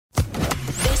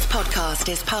podcast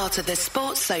is part of the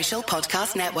Sports Social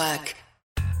Podcast Network.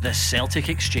 The Celtic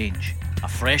Exchange, a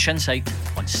fresh insight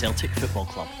on Celtic Football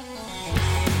Club.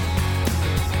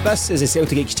 This is the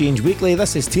Celtic Exchange Weekly.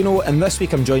 This is Tino, and this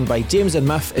week I'm joined by James and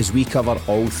Miff as we cover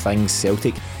all things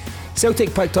Celtic.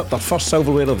 Celtic picked up their first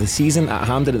silverware of the season at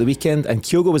Hampden at the weekend, and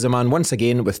Kyogo was the man once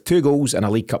again with 2 goals in a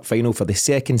League Cup final for the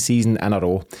second season in a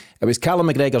row. It was Callum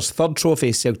McGregor's third trophy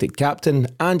as Celtic captain,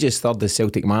 Ange's third as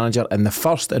Celtic manager, and the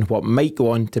first in what might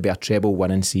go on to be a treble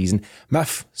winning season.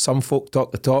 Miff, some folk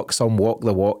talk the talk, some walk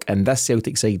the walk, and this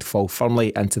Celtic side fall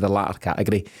firmly into the latter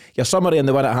category. Your summary on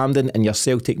the win at Hampden and your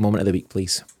Celtic moment of the week,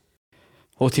 please.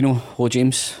 Hello Tino, hello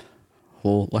James,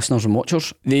 hello listeners and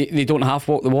watchers. They don't have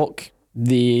walk the walk.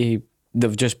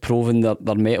 They've just proven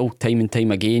their mettle time and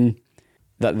time again.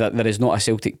 That there is not a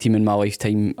Celtic team in my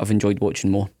lifetime I've enjoyed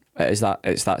watching more. It's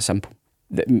that simple.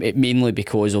 Mainly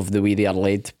because of the way they are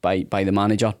led by the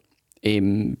manager.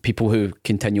 People who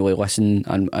continually listen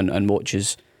and watch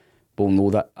us will know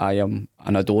that I am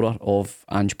an adorer of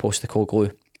Ange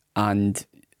Postecoglou, and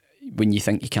when you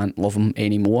think you can't love him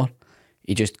anymore,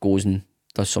 he just goes and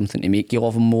does something to make you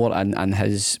love him more. And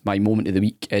my moment of the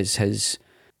week is his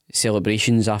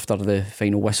celebrations after the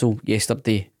final whistle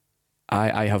yesterday.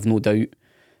 I have no doubt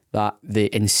that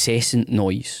the incessant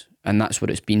noise, and that's what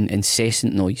it's been,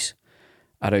 incessant noise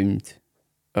around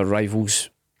our rivals,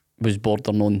 was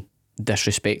bordering on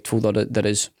disrespectful. There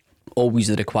is always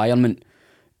the requirement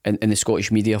in the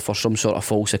Scottish media for some sort of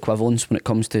false equivalence when it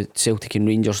comes to Celtic and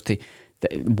Rangers, that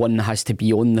one has to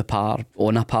be on a par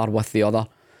with the other.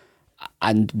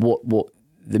 And what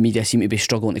the media seem to be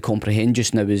struggling to comprehend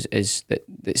just now is that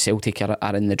Celtic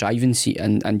are in the driving seat,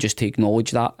 and just to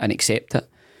acknowledge that and accept it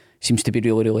seems to be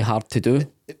really, really hard to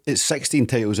do. It's 16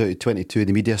 titles out of 22.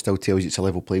 The media still tells you it's a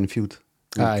level playing field.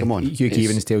 Come on. Hugh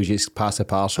Keevins tells you it's pass a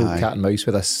parcel, cat and mouse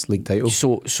with this league title.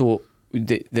 So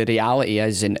the reality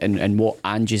is, and what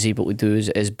Ange is able to do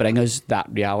is bring us that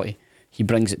reality. He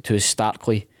brings it to us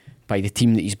starkly by the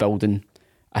team that he's building,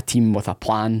 a team with a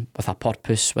plan, with a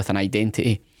purpose, with an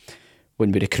identity.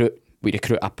 When we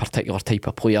recruit a particular type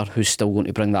of player who's still going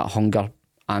to bring that hunger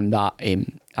and that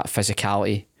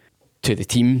physicality to the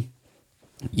team.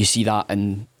 You see that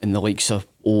in the likes of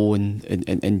Owen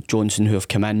and Johnson, who have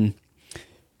come in,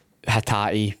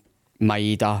 Hatate,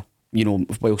 Maeda.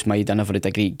 Whilst Maeda never had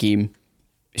a great game,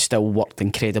 still worked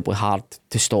incredibly hard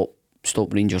to stop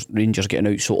Rangers getting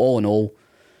out. So all in all,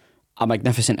 a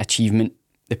magnificent achievement.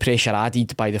 The pressure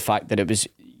added by the fact that it was,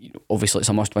 obviously it's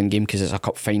a must-win game because it's a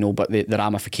cup final, but the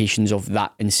ramifications of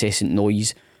that incessant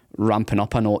noise ramping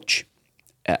up a notch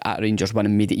at Rangers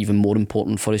winning made it even more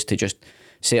important for us to just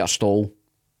set our stall,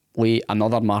 lay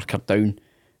another marker down,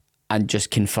 and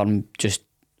just confirm just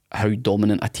how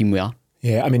dominant a team we are.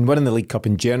 Yeah, I mean, winning the League Cup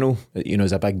in general,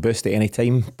 is a big boost at any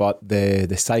time, but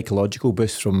the psychological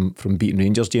boost from beating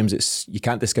Rangers, James, you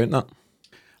can't discount that.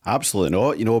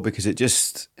 Absolutely not, because it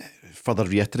just further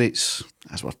reiterates,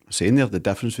 as we're saying there, the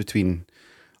difference between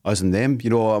us and them.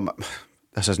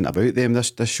 This isn't about them,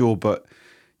 this show, but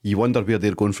you wonder where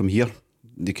they're going from here.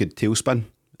 They could tailspin,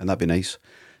 and that'd be nice.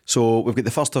 So we've got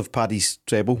the first of Paddy's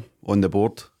treble on the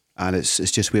board, and it's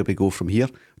just where we go from here.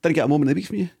 Didn't get a moment of the week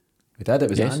from you? We did, it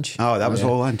was yes. Ange. Oh, that was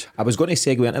all Ange. I was going to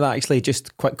segue into that actually.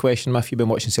 Just quick question, Miff, you've been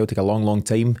watching Celtic a long, long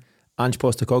time. Ange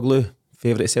Postecoglou,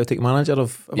 favourite Celtic manager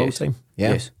of all time?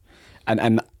 Yeah. Yes.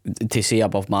 And to say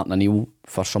above Martin O'Neill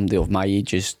for somebody of my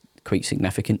age is quite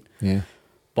significant. Yeah.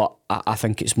 But I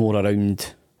think it's more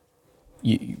around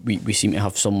we seem to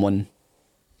have someone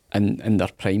in their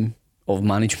prime of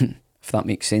management, if that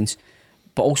makes sense.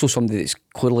 But also somebody that's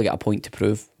clearly got a point to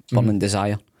prove, burning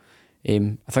desire. I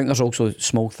think there's also a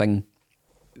small thing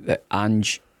that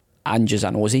Ange is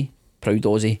an Aussie, proud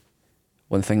Aussie.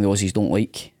 One thing the Aussies don't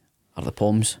like are the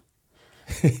Poms.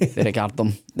 They regard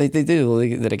them. They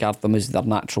do. They regard them as their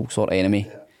natural sort of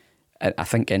enemy. Yeah. I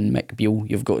think in Mick Beale,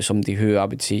 you've got somebody who I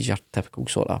would say is your typical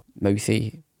sort of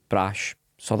mouthy, brash,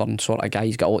 southern sort of guy.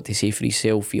 He's got a lot to say for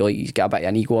himself. He's got a bit of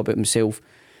an ego about himself,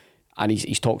 and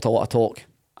he's talked a lot of talk.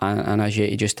 And as yet,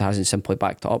 he just hasn't simply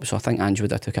backed it up. So I think Ange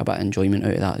would have took a bit of enjoyment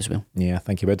out of that as well. Yeah, I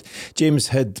think he would. James,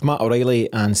 had Matt O'Reilly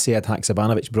and Sead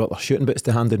Haksabanovic brought their shooting boots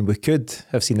to hand, and we could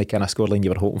have seen the kind of scoreline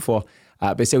you were hoping for.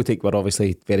 But Celtic were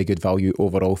obviously very good value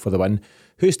overall for the win.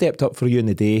 Who stepped up for you in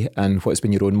the day, and what's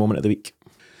been your own moment of the week?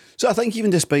 So I think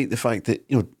even despite the fact that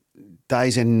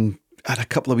Dyson had a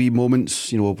couple of wee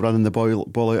moments, running the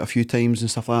ball out a few times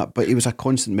and stuff like that, but he was a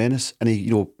constant menace. And he,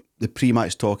 the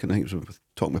pre-match talk, and I think it was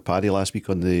talking with Paddy last week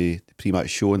on the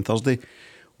pre-match show on Thursday,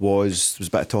 was a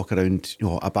bit of talk around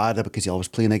Abada, because he always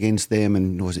playing against them,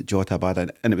 and was it Jota,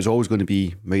 Abada, and it was always going to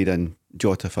be Maeda and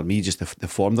Jota for me, just the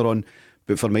form they're on.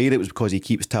 But for me, it was because he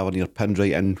keeps Tavernier pinned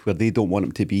right in where they don't want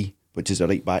him to be, which is a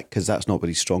right back, because that's not where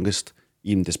he's strongest,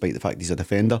 even despite the fact he's a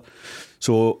defender.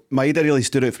 So Maeda really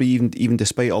stood out for me, even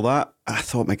despite all that. I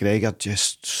thought McGregor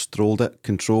just strolled it,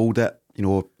 controlled it,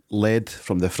 led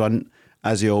from the front,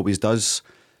 as he always does.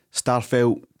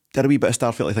 Starfelt did a wee bit of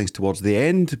Starfelt things towards the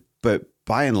end, but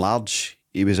by and large,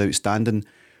 he was outstanding.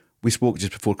 We spoke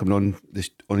just before coming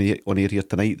on air here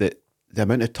tonight that the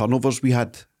amount of turnovers we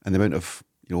had and the amount of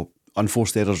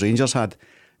unforced errors Rangers had,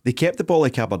 they kept the ball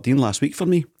like Aberdeen last week for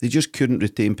me. They just couldn't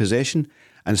retain possession.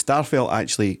 And Starfelt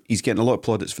actually, he's getting a lot of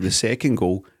plaudits for the second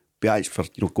goal, but actually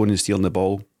for going and stealing the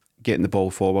ball, getting the ball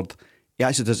forward. He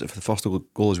actually does it for the first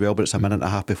goal as well, but it's a minute and a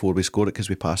half before we score it because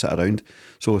we pass it around.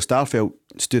 So Starfelt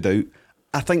stood out.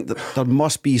 I think that there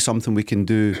must be something we can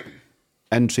do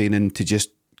in training to just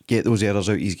get those errors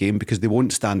out of his game, because they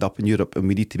won't stand up in Europe, and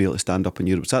we need to be able to stand up in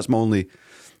Europe. So that's my only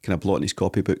kind of blot in his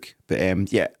copybook. But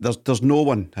there's no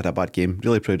one had a bad game.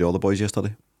 Really proud of all the boys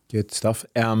yesterday. Good stuff.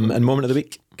 And moment of the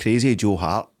week? Crazy Joe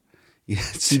Hart.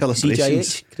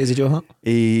 CJH, Crazy Joe Hart.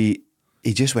 He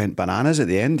just went bananas at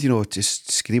the end,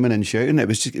 just screaming and shouting. It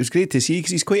was great to see,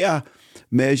 because he's quite a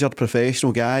measured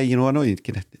professional guy. I know he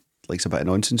kind of likes a bit of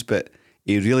nonsense, but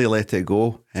he really let it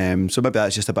go. So maybe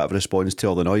that's just a bit of a response to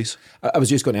all the noise. I was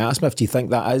just going to ask him, do you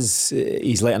think that is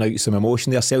he's letting out some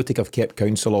emotion there? Celtic have kept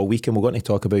counsel all week, and we're going to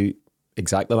talk about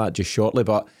exactly that just shortly,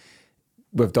 but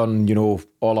we've done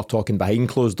all our talking behind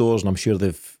closed doors, and I'm sure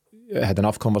they've had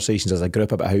enough conversations as a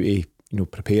group about how to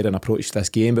prepare and approach this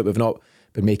game, but we've not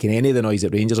been making any of the noise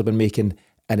that Rangers have been making.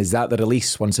 And is that the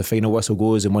release once the final whistle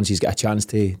goes and once he's got a chance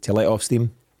to let off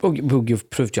steam? Well, you've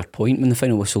proved your point when the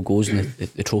final whistle goes and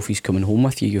the trophy's coming home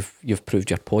with you. You've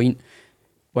proved your point.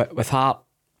 With Hart,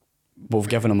 we've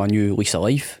given him a new lease of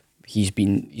life. He's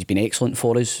been excellent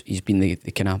for us. He's been the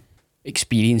kind of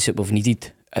experience that we've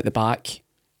needed at the back.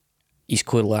 He's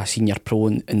clearly a senior pro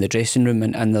in the dressing room,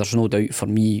 and there's no doubt for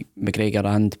me, McGregor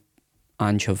and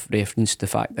Ange have referenced the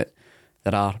fact that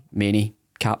there are many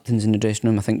captains in the dressing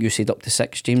room. I think you said up to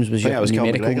 6, James, was your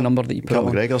numerical number that you put Cal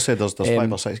on. McGregor said there's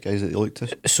 5 or 6 guys that they looked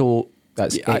to. So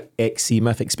that's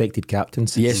ex-CMIF expected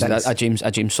captains. Yes, a James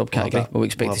subcategory. We'll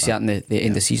expect to see that in the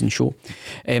end of season show.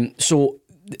 So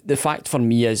the fact for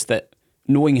me is that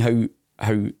knowing how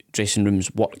dressing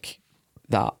rooms work,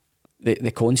 that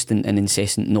the constant and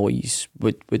incessant noise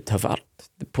would have hurt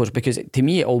the players, because to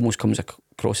me it almost comes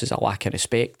across as a lack of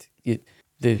respect.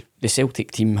 The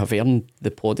Celtic team have earned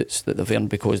the plaudits that they've earned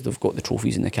because they've got the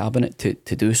trophies in the cabinet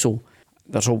to do so.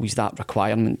 There's always that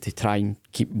requirement to try and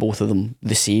keep both of them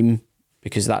the same,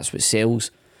 because that's what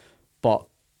sells. But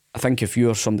I think if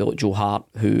you're somebody like Joe Hart,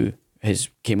 who has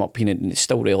came up here and is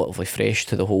still relatively fresh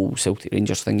to the whole Celtic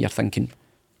Rangers thing, you're thinking,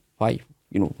 why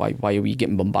are we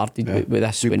getting bombarded with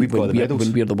this when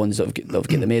we're the ones that have got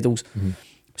the medals? Mm-hmm.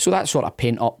 So that sort of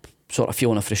pent up sort of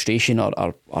feeling of frustration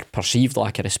or perceived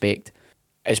lack of respect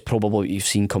is probably what you've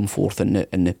seen come forth in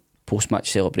the post-match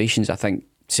celebrations. I think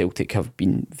Celtic have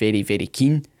been very, very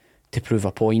keen to prove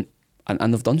a point,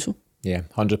 and they've done so. Yeah,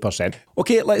 100%.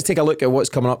 Okay, let's take a look at what's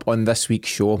coming up on this week's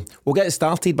show. We'll get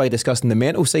started by discussing the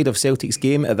mental side of Celtic's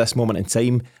game at this moment in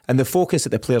time and the focus that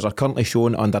the players are currently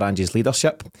showing under Ange's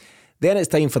leadership. Then it's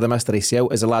time for the Mystery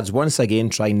Celt as the lads once again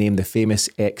try and name the famous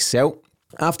ex-Celt.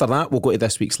 After that, we'll go to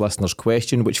this week's listener's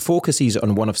question, which focuses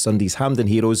on one of Sunday's Hampden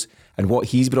heroes and what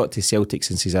he's brought to Celtic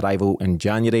since his arrival in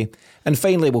January. And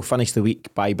finally, we'll finish the week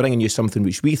by bringing you something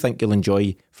which we think you'll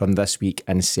enjoy from this week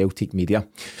in Celtic media.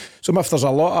 So, Miff, there's a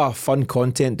lot of fun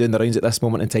content doing the rounds at this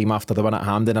moment in time after the win at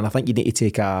Hampden, and I think you need to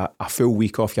take a full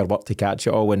week off your work to catch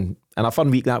it all, and a fun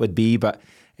week that would be, but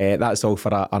that's all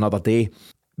for another day.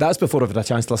 That's before I've had a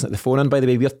chance to listen to the phone in, by the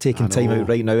way. We're taking time out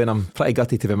right now, and I'm pretty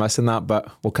gutted to be missing that, but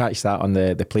we'll catch that on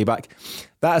the playback.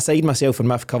 That aside, myself and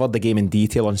Miff covered the game in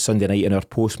detail on Sunday night in our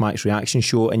post-match reaction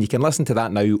show, and you can listen to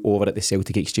that now over at the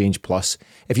Celtic Exchange Plus.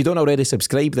 If you don't already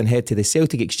subscribe, then head to the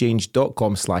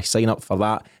celticexchange.com/sign up for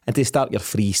that and to start your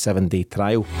free 7-day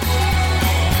trial.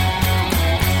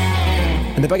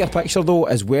 In the bigger picture though,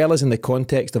 as well as in the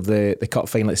context of the cup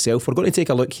final itself, we're going to take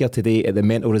a look here today at the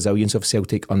mental resilience of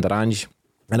Celtic under Ange,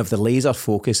 and of the laser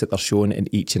focus that they're showing in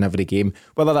each and every game.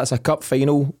 Whether that's a cup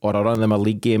final or a run-of-the-mill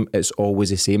league game, it's always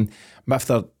the same.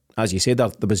 After, as you said,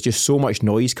 there was just so much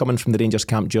noise coming from the Rangers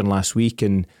camp during last week,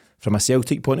 and from a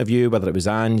Celtic point of view, whether it was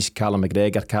Ange, Callum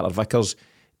McGregor, Carter Vickers,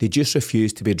 they just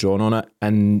refused to be drawn on it.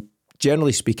 And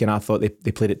generally speaking, I thought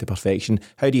they played it to perfection.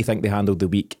 How do you think they handled the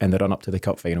week in the run-up to the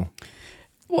cup final?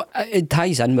 Well, it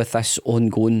ties in with this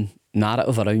ongoing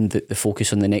narrative around the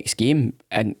focus on the next game,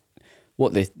 and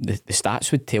what the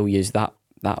stats would tell you is that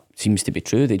seems to be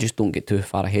true. They just don't get too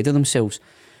far ahead of themselves.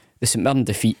 The St Mirren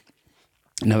defeat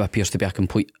now appears to be a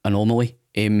complete anomaly.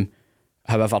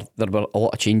 However, there were a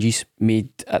lot of changes made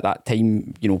at that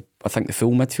time. I think the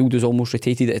full midfield was almost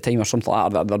rotated at the time or something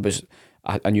like that. There was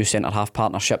a new centre-half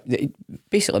partnership,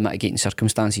 basically mitigating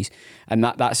circumstances, and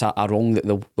that's a wrong that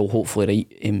they'll hopefully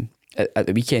right at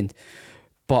the weekend.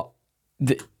 But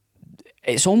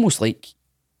it's almost like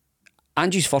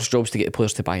Ange's first job is to get the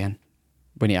players to buy in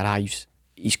when he arrives.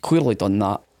 He's clearly done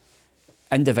that.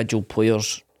 Individual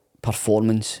players'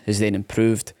 performance has then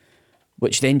improved,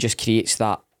 which then just creates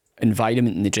that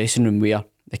environment in the dressing room where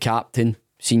the captain,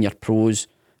 senior pros,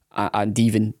 and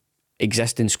even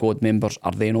existing squad members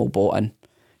are then all bought in.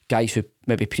 Guys who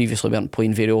maybe previously weren't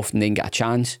playing very often then get a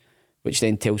chance, which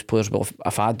then tells players, well,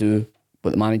 if I do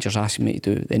what the manager's asking me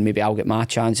to do, then maybe I'll get my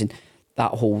chance. And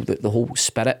that the whole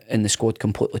spirit in the squad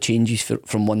completely changes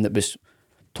from one that was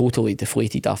totally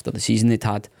deflated after the season they'd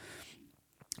had.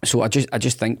 So I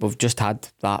just think we've just had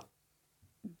that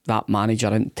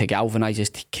manager in to galvanise us,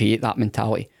 to create that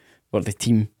mentality where the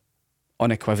team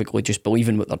unequivocally just believe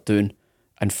in what they're doing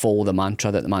and follow the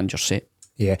mantra that the manager set.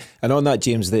 Yeah, and on that,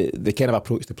 James, the kind of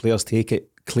approach the players take, it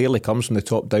clearly comes from the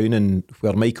top down, and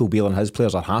where Michael Beale and his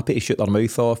players are happy to shoot their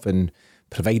mouth off and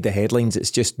provide the headlines,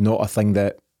 it's just not a thing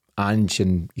that Ange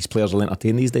and his players will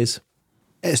entertain these days.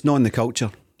 It's not in the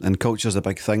culture, and culture's a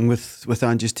big thing with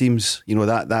Ange's teams.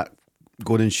 That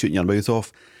going and shooting your mouth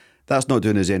off, that's not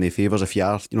doing us any favours if you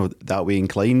are that way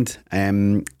inclined.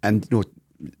 And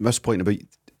Miss point about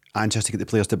Ange has to get the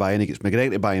players to buy in. He gets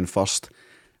McGregor to buy in first,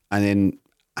 and then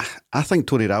I think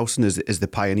Tony Ralston is the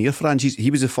pioneer for Ange.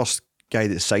 He was the first guy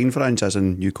that signed for Ange as a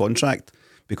new contract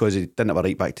because he didn't have a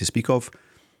right back to speak of.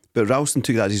 But Ralston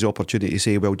took that as his opportunity to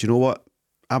say, well, do you know what?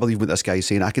 I believe what this guy's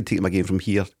saying. I can take my game from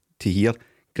here to here.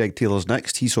 Greg Taylor's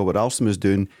next. He saw what Ralston was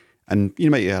doing, and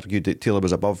you might argue that Taylor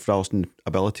was above Ralston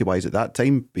ability-wise at that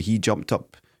time, but he jumped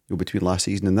up between last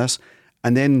season and this.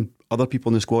 And then other people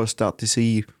in the squad start to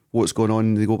see what's going on,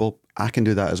 and they go, well, I can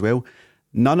do that as well.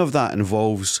 None of that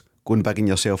involves going bigging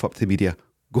yourself up to the media,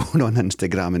 going on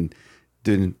Instagram and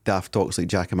doing daft talks like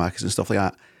Giakoumakis and stuff like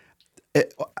that.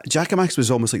 Giakoumakis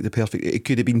was almost like the perfect, it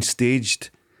could have been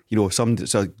staged, some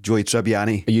Joey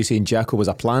Tribbiani. Are you saying Jacko was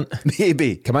a plant?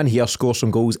 Maybe. Come in here, score some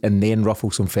goals and then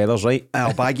ruffle some feathers, right?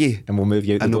 I'll bag you. And we'll move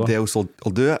you out and the door. Nobody else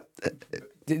will do it.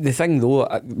 The thing though,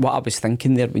 what I was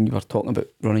thinking there when you were talking about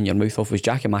running your mouth off was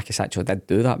Giakoumakis actually did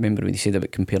do that. Remember when he said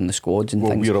about comparing the squads and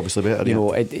things? Well, we're obviously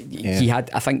better. He had,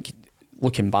 I think,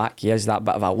 looking back, he is that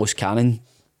bit of a loose cannon,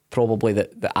 probably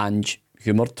that Ange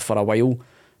humoured for a while,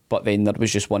 but then there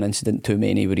was just one incident too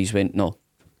many where he's went, no,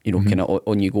 kind of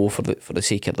on you go for the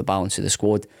sake of the balance of the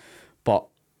squad. But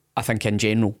I think in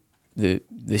general, the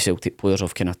Celtic players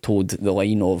have kind of towed the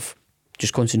line of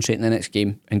just concentrate on the next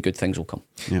game and good things will come.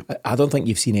 Yeah. I don't think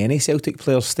you've seen any Celtic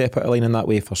players step out of line in that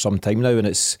way for some time now, and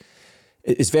it's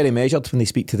very measured when they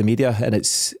speak to the media, and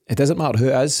it doesn't matter who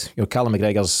it is. Callum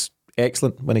McGregor's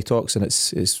excellent when he talks, and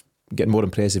it's getting more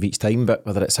impressive each time, but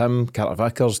whether it's him, Carter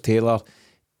Vickers, Taylor,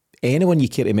 anyone you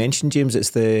care to mention, James,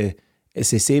 it's the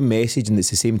same message and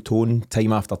it's the same tone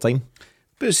time after time.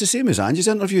 But it's the same as Ange's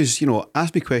interviews.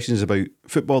 Ask me questions about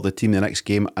football, the team, the next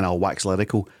game, and I'll wax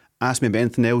lyrical. Ask me about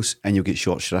anything else and you'll get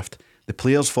short shrift. The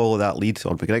players follow that lead,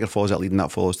 or McGregor follows that lead and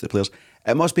that follows the players.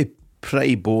 It must be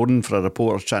pretty boring for a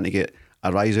reporter trying to get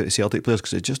a rise out of Celtic players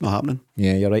because it's just not happening.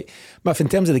 Yeah, you're right. But in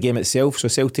terms of the game itself, so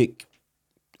Celtic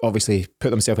obviously put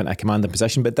themselves into a commanding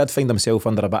position, but did find themselves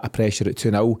under a bit of pressure at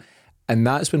 2-0. And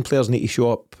that's when players need to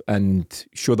show up and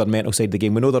show their mental side of the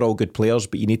game. We know they're all good players,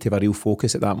 but you need to have a real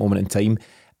focus at that moment in time.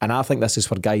 And I think this is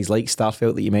for guys like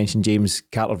Starfelt that you mentioned, James,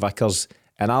 Carter Vickers,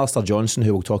 and Alistair Johnson,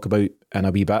 who we'll talk about in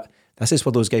a wee bit. This is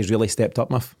where those guys really stepped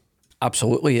up, Muff.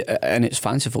 Absolutely, and it's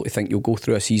fanciful to think you'll go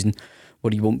through a season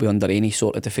where you won't be under any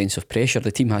sort of defensive pressure.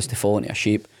 The team has to fall into a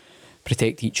shape,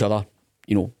 protect each other,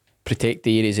 protect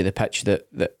the areas of the pitch that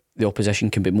the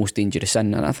opposition can be most dangerous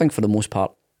in. And I think for the most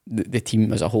part, the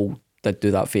team as a whole did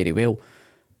do that very well.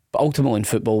 But ultimately in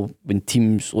football, when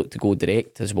teams look to go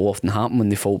direct, as will often happen when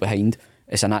they fall behind,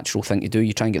 it's a natural thing to do.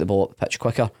 You try and get the ball up the pitch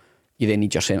quicker. You then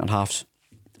need your centre-halves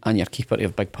and your keeper to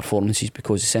have big performances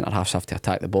because the centre-halves have to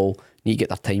attack the ball, need to get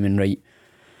their timing right.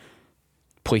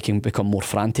 Play can become more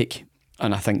frantic,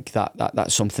 and I think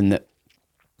that's something that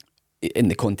in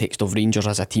the context of Rangers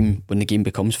as a team, when the game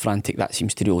becomes frantic, that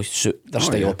seems to really suit their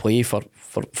style of play for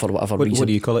whatever reason. What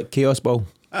do you call it? Chaos ball?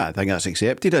 I think that's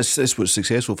accepted. It's what's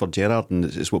successful for Gerrard, and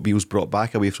it's what Beale's brought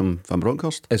back away from Van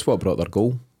Bronckhorst. It's what brought their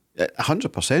goal.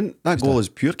 100%. That goal is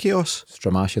pure chaos.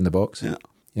 Stramash in the box.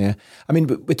 Yeah. I mean,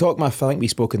 we talked, I think we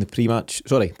spoke in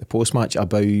the post-match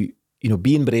about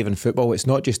being brave in football. It's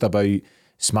not just about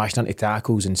smashing into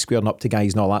tackles and squaring up to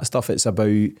guys and all that stuff. It's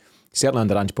about certainly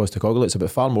under Ange Postecoglou, it's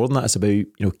about far more than that. It's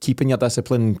about, keeping your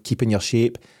discipline, keeping your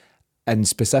shape, and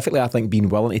specifically, I think, being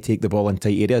willing to take the ball in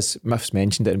tight areas. Miff's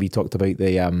mentioned it, and we talked about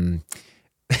the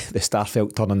the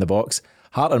Starfelt turn in the box.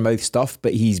 Heart and mouth stuff,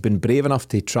 but he's been brave enough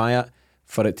to try it,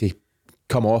 for it to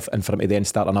come off, and for him to then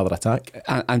start another attack.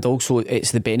 And also,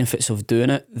 it's the benefits of doing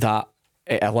it that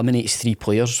it eliminates 3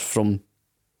 players from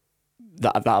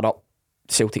that are up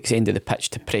Celtic's end of the pitch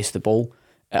to press the ball.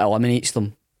 It eliminates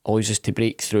them, allows us to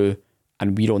break through,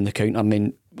 and we're on the counter, and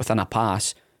then within a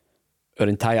pass our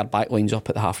entire back line's up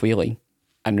at the halfway line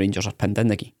and Rangers are pinned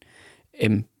in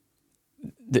again.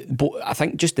 I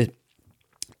think just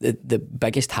the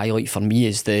biggest highlight for me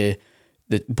is the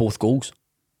both goals.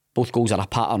 Both goals are a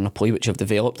pattern of play which have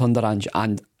developed under Ange,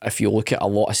 and if you look at a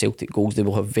lot of Celtic goals, they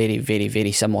will have very, very,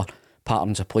 very similar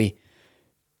patterns of play.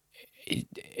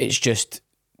 It's just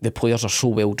the players are so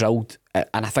well drilled,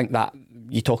 and I think that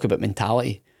you talk about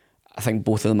mentality. I think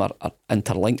both of them are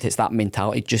interlinked. It's that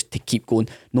mentality just to keep going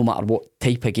no matter what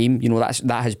type of game.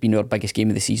 That has been our biggest game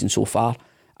of the season so far,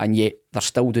 and yet they're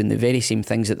still doing the very same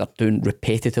things that they're doing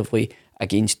repetitively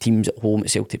against teams at home at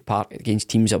Celtic Park, against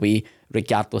teams away,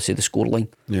 regardless of the scoreline.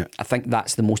 Yeah. I think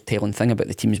that's the most telling thing about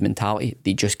the team's mentality.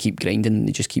 They just keep grinding and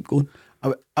they just keep going.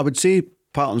 I would say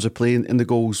patterns of play in the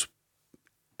goals,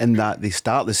 in that they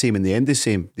start the same and they end the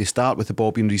same. They start with the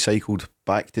ball being recycled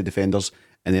back to defenders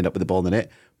and end up with the ball in the net.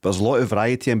 But there's a lot of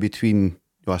variety in between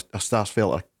a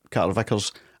Starsfeld or Carter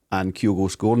Vickers and Kyogo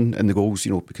scoring in the goals,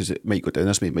 because it might go down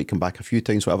this way, it might come back a few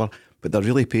times, whatever. But they're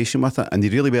really patient with it, and they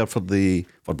really were for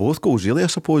both goals, really, I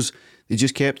suppose. They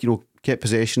just kept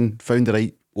possession, found the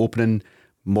right opening.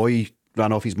 Moy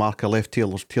ran off his marker left,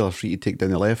 Taylor free to take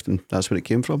down the left, and that's where it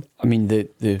came from. I mean,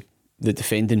 the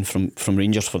defending from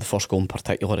Rangers for the first goal in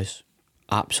particular is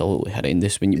absolutely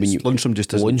horrendous.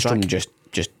 Lundstrom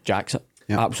just jacks it.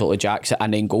 Yep. Absolutely jacks it,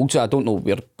 and then Goldson. I don't know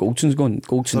where Goldson's gone.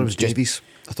 Goldson's Davies.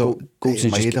 I thought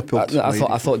Goldson's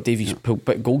I thought Davies pulled,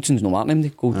 but Goldson's no marking him.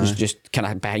 Goldson's just kind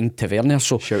of behind Tavernier.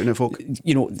 So shouting at folk.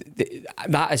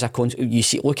 That is a you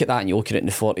see. Look at that, and you look at it in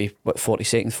the 42nd,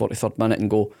 43rd minute, and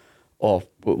go, oh,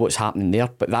 what's happening there?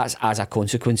 But that's as a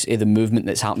consequence of the movement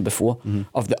that's happened before,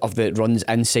 of the runs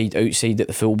inside, outside that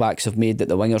the fullbacks have made, that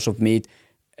the wingers have made.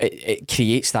 It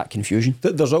creates that confusion.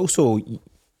 There's also,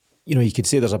 you could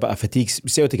say there's a bit of fatigue.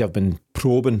 Celtic have been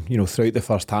probing, throughout the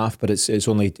first half, but it's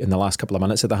only in the last couple of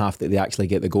minutes of the half that they actually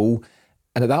get the goal.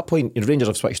 And at that point, Rangers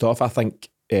have switched off. I think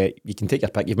you can take your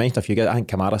pick. You've mentioned a few guys. I think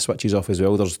Kamara switches off as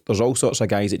well. There's all sorts of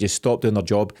guys that just stop doing their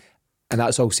job, and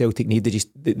that's all Celtic need.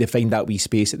 They find that wee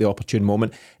space at the opportune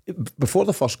moment. Before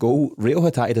the first goal, Real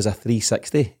Hatate does a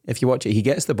 360. If you watch it, he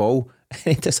gets the ball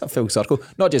and he does a full circle,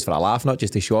 not just for a laugh, not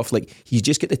just to show off. Like, he's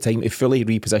just got the time to fully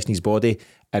reposition his body,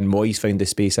 and Moyes found the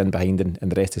space in behind, and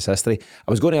the rest is history.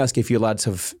 I was going to ask if you lads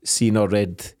have seen or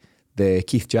read the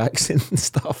Keith Jackson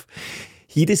stuff.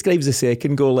 He describes the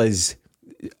second goal as,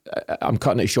 I'm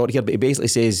cutting it short here, but he basically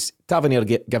says Tavernier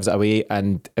gives it away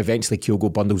and eventually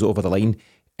Kyogo bundles it over the line.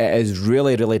 It is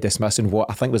really, really dismissing what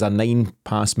I think was a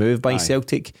 9-pass move by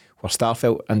Celtic, where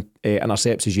Starfelt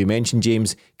intercepts, as you mentioned,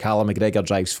 James. Callum McGregor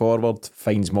drives forward,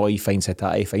 finds Moy, finds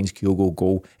Hatate, finds Kyogo,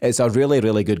 goal. It's a really,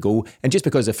 really good goal. And just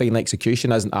because the final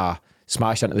execution isn't a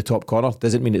smash into the top corner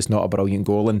doesn't mean it's not a brilliant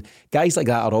goal. And guys like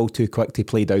that are all too quick to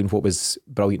play down what was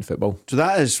brilliant football. So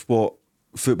that is what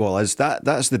football is.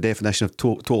 That's the definition of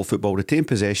total football. Retain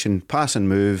possession, pass and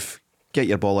move, get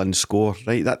your ball in, score,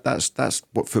 right? That's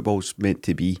what football's meant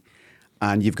to be.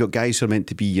 And you've got guys who are meant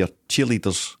to be your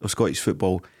cheerleaders of Scottish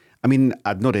football. I mean,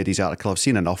 I've not read his article, I've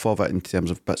seen enough of it in terms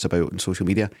of bits about on social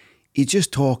media. He's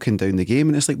just talking down the game,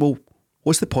 and it's like, well,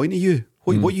 what's the point of you?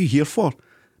 What are you here for?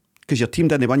 Because your team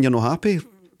didn't win, you're not happy?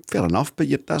 Fair enough, but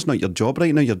that's not your job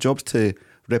right now. Your job's to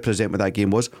represent what that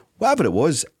game was. Whatever it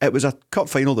was a cup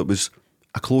final that was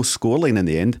a close scoreline in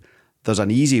the end. There's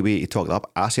an easy way to talk that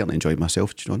up. I certainly enjoyed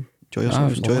myself, John.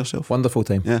 Enjoy yourself. Wonderful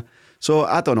time. Yeah. So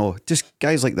I don't know, just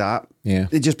guys like that,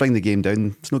 they just bring the game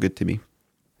down. It's no good to me.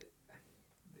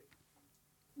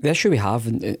 The issue we have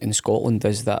in Scotland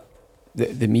is that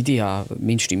the media,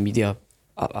 mainstream media,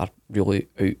 are really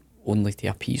out only to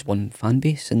appease one fan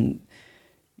base, and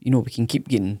we can keep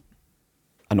getting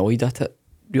annoyed at it.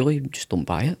 Really, just don't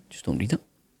buy it, just don't read it.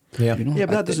 Yeah,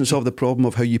 but that doesn't solve the problem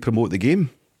of how you promote the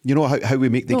game. How we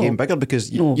make the game bigger, because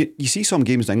you see some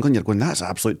games in England, you're going, that's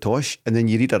absolute tosh, and then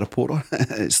you read a reporter,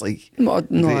 it's like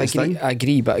I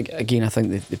agree, but again, I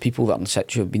think the people that are in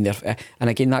situ have been there,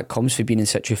 and again, that comes from being in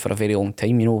situ for a very long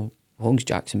time. How long's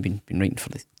Jackson been writing for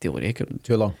the Daily Record?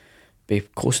 Too long. Be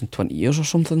close to 20 years or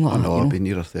something like that. I've been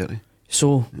nearer 30.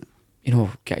 So,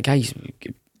 guys,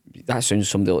 that sounds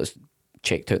somebody that's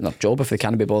checked out in their job if they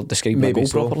can't be bothered describing a goal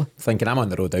properly. Thinking I'm on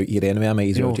the road out here anyway, I might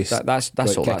as well just that's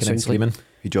all that sounds like.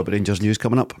 Your job at Rangers News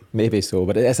coming up. Maybe so,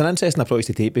 but it's an interesting approach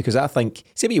to take, because I think,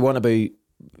 say what you want about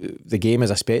the game as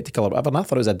a spectacle or whatever, and I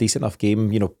thought it was a decent enough game,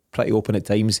 pretty open at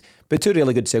times, but 2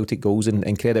 really good Celtic goals,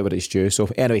 and credit where it's due. So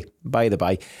anyway, by the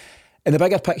by, in the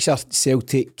bigger picture,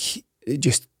 Celtic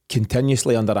just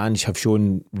continuously under Ange have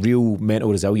shown real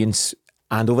mental resilience,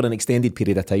 and over an extended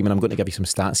period of time, and I'm going to give you some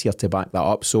stats here to back that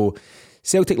up. So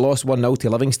Celtic lost 1-0 to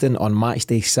Livingston on match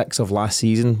day 6 of last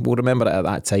season. We'll remember it at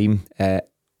that time.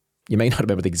 You might not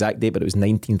remember the exact date, but it was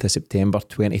 19th of September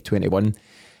 2021.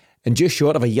 And just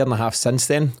short of a year and a half since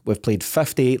then, we've played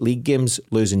 58 league games,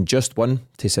 losing just one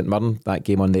to St Mirren, that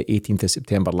game on the 18th of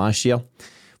September last year.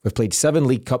 We've played 7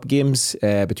 League Cup games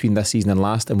between this season and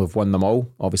last, and we've won them all.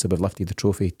 Obviously, we've lifted the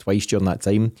trophy twice during that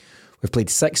time. We've played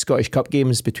 6 Scottish Cup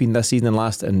games between this season and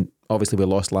last, and obviously we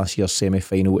lost last year's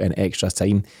semi-final in extra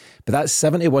time. But that's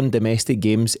 71 domestic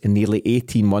games in nearly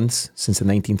 18 months since the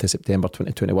 19th of September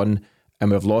 2021,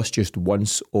 and we've lost just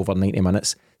once over 90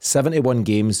 minutes. 71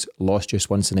 games, lost just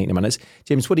once in 90 minutes.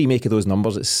 James, what do you make of those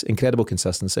numbers? It's incredible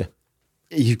consistency.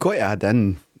 You've got to add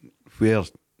in where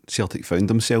Celtic found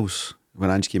themselves when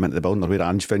Ange came into the building, or where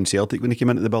Ange found Celtic when he came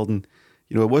into the building.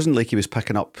 It wasn't like he was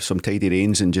picking up some tidy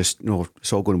reins and just,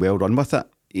 it's all going well, run with it.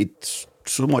 He'd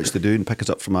so much to do and pick us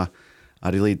up from a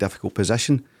really difficult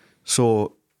position.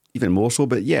 So, even more so,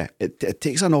 but yeah, it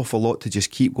takes an awful lot to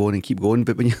just keep going and keep going.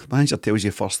 But when your manager tells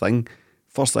you first thing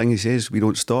he says, we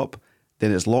don't stop,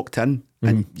 then it's locked in.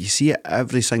 And you see it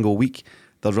every single week.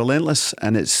 They're relentless,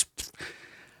 and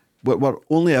we're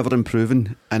only ever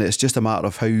improving, and it's just a matter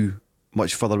of how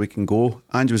much further we can go.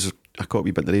 Ange I caught a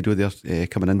wee bit on the radio there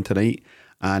coming in tonight,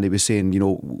 and he was saying,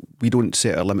 we don't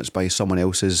set our limits by someone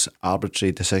else's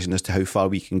arbitrary decision as to how far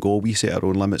we can go. We set our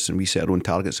own limits and we set our own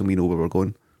targets, and we know where we're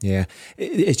going. Yeah,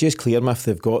 it's just clear, Miff,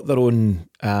 they've got their own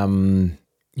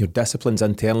disciplines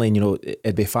internally, and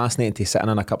it'd be fascinating to sit in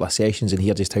a couple of sessions and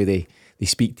hear just how they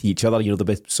speak to each other. There'll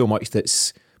be so much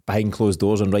that's behind closed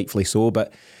doors, and rightfully so,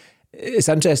 but it's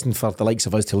interesting for the likes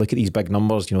of us to look at these big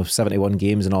numbers, 71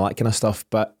 games and all that kind of stuff,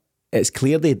 but it's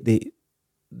clear they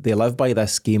live by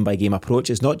this game by game approach.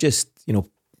 It's not just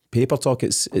paper talk,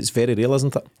 it's very real,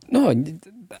 isn't it? No,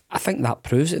 I think that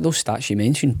proves it. Those stats you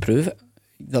mentioned prove it.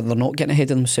 They're not getting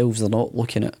ahead of themselves. They're not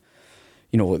looking at,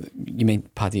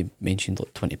 Paddy mentioned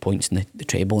like 20 points in the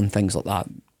treble and things like that.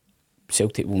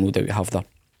 Celtic will no doubt have their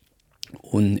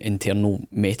own internal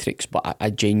metrics, but I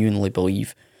genuinely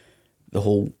believe the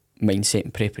whole mindset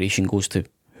and preparation goes to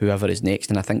whoever is next.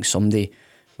 And I think someday,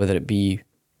 whether it be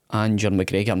Ange or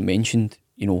McGregor mentioned,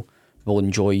 we'll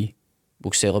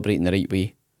celebrate in the right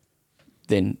way,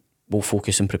 then we'll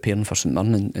focus on preparing for St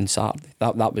Mirren on Saturday.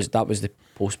 That was the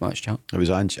post-match chat. It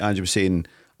was Ange was saying,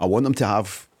 I want them to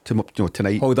have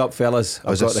tonight. Hold up, fellas,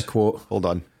 I've got the quote. Hold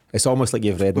on. It's almost like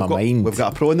you've read my mind. We've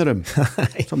got a pro in the room.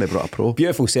 Somebody brought a pro.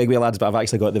 Beautiful segue, lads, but I've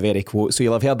actually got the very quote. So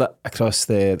you'll have heard it across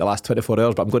the last 24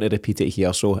 hours, but I'm going to repeat it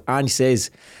here. So Ange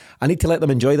says, I need to let them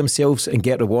enjoy themselves and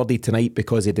get rewarded tonight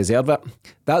because they deserve it.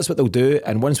 That's what they'll do,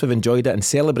 and once we've enjoyed it and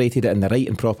celebrated it in the right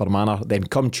and proper manner, then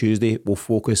come Tuesday we'll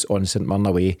focus on St Mirren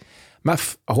away.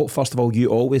 Miff, I hope first of all you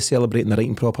always celebrate in the right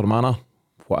and proper manner,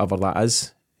 whatever that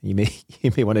is. You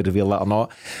may want to reveal that or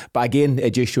not, but again,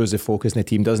 it just shows the focus in the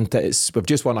team, doesn't it? We've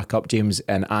just won a cup, James,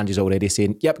 and Ange is already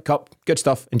saying, yep, cup, good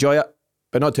stuff, enjoy it,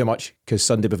 but not too much, because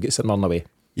Sunday we've got St Mirren away.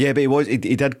 Yeah, but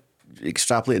he did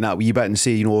extrapolate that a wee bit and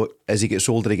say, as he gets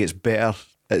older he gets better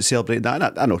at celebrating that.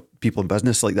 And I know people in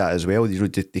business like that as well.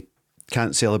 They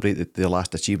can't celebrate their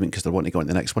last achievement because they're wanting to go on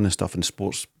to the next one and stuff, and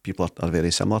sports people are very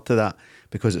similar to that,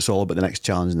 because it's all about the next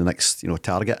challenge and the next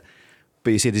target.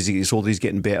 But he said as he gets older he's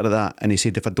getting better at that, and he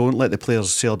said if I don't let the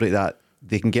players celebrate that,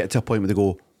 they can get to a point where they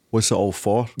go, what's it all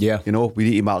for? Yeah. We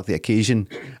need to mark the occasion,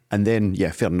 and then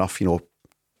fair enough,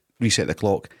 reset the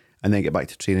clock and then get back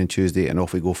to training Tuesday and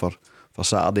off we go for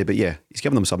Saturday. But yeah, he's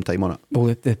giving them some time on it.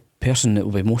 Well, the person that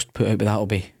will be most put out with that will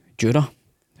be Jura,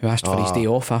 who asked for his day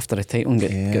off after the title and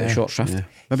get a short shrift. Yeah.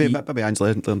 Maybe Ange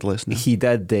learned a lesson. He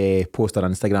did post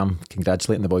on Instagram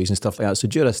congratulating the boys and stuff like that. So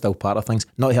Jura's still part of things.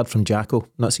 Not heard from Jacko.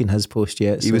 Not seen his post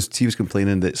yet. So. He was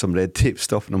complaining that some red tape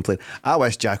stuff, and I'm playing. I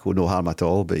wish Jacko no harm at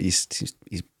all, but he's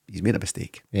made a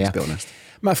mistake. Yeah. Let's be honest.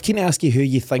 Miff, can I ask you who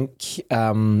you think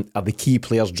are the key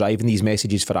players driving these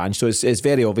messages for Ange? So it's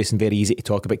very obvious and very easy to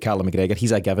talk about Callum McGregor.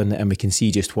 He's a given, and we can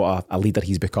see just what a leader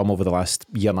he's become over the last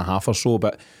year and a half or so.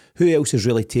 But who else has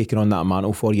really taken on that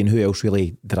mantle for you, and who else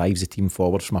really drives the team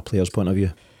forward from a player's point of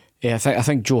view? Yeah, I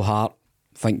think Joe Hart,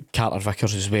 I think Carter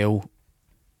Vickers as well,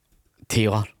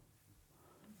 Taylor,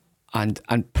 and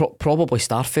probably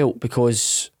Starfelt,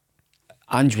 because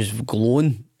Ange was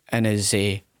glowing in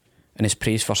his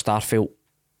praise for Starfelt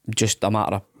just a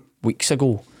matter of weeks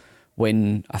ago,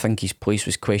 when I think his place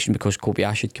was questioned because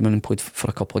Kobayashi had come in and played for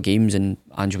a couple of games and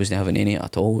Ange wasn't having any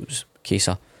at all. It was a case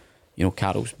of,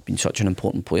 Carroll's been such an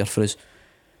important player for us.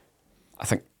 I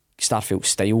think Starfelt's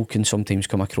style can sometimes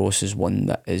come across as one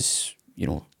that is,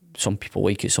 some people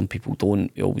like it, some people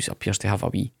don't. He always appears to have a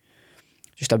wee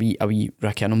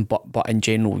rick in him, but in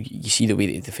general, you see the way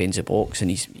that he defends the box,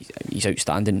 and he's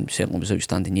outstanding. Certainly was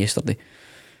outstanding yesterday.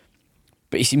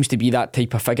 But he seems to be that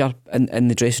type of figure in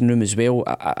the dressing room as well.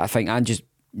 I think Ange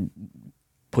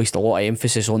placed a lot of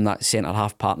emphasis on that centre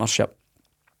half partnership,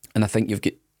 and I think you've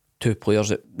got two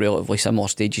players at relatively similar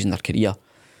stages in their career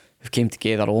who've came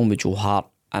together along with Joe Hart,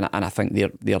 and I think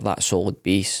they're that solid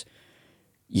base.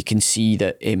 You can see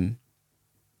that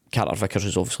Carter Vickers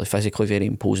is obviously physically very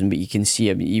imposing, but you can see,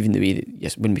 even the way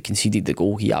that when we conceded the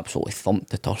goal, he absolutely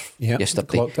thumped the turf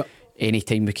yesterday.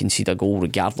 Anytime we concede a goal,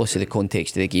 regardless of the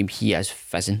context of the game, he is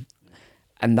fizzing.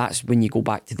 And that's when you go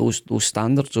back to those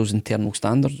standards, those internal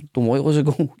standards. Don't worry, us a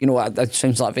goal. That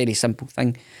sounds like a very simple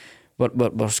thing. We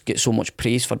get so much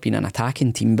praise for being an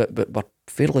attacking team, but we're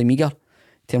fairly meagre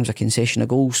in terms of concession of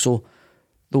goals. So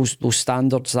those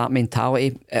standards, that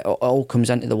mentality, it all comes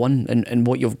into the one. And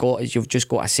what you've got is you've just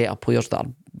got a set of players that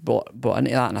are brought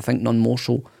into that, and I think none more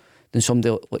so than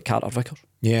somebody like Carter Vickers.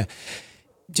 Yeah.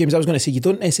 James, I was going to say, you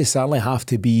don't necessarily have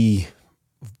to be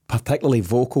particularly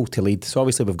vocal to lead. So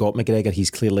obviously we've got McGregor, he's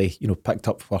clearly picked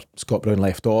up where Scott Brown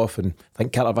left off, and I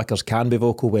think Carter Vickers can be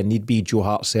vocal when need be. Joe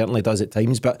Hart certainly does at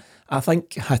times, but I think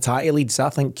Hatate leads, I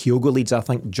think Kyogo leads, I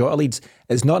think Jota leads.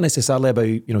 It's not necessarily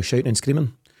about shouting and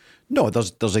screaming. No,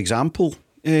 there's example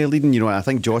leading. I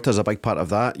think Jota's a big part of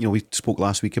that. We spoke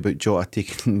last week about Jota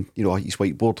taking his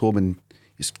whiteboard home and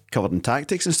he's covered in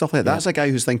tactics and stuff like that. That's a guy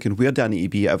who's thinking, where do I need to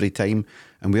be every time,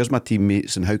 and where's my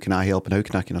teammates, and how can I help, and how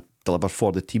can I kind of deliver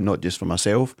for the team, not just for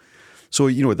myself. So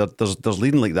there's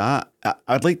leading like that.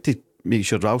 I'd like to make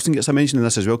sure Ralston gets a mention in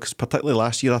this as well, because particularly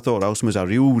last year I thought Ralston was a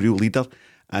real leader,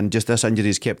 and just this injury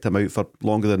has kept him out for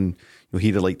longer than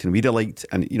he'd have liked and we'd have liked,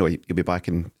 and he'll be back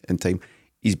in time.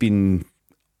 He's been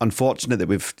unfortunate that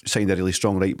we've signed a really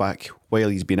strong right back while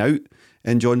he's been out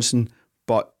in Johnson,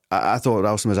 but I thought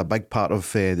Ralston was a big part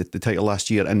of the title last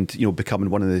year, and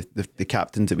becoming one of the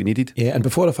captains that we needed. Yeah, and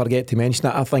before I forget to mention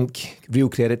it, I think real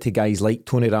credit to guys like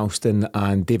Tony Ralston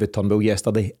and David Turnbull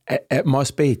yesterday. It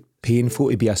must be painful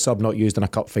to be a sub not used in a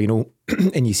cup final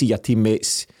and you see your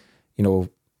teammates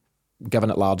giving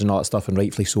it large and all that stuff, and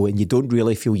rightfully so, and you don't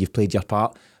really feel you've played your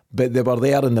part, but they were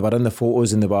there and they were in the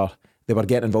photos and they were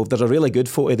getting involved. There's a really good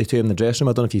photo of the two in the dressing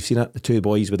room. I don't know if you've seen it, the two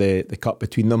boys with the cup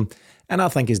between them. And I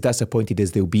think as disappointed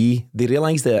as they'll be, they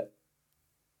realise that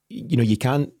you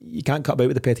can't cut about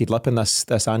with the petted lip in this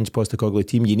Ange Postecoglou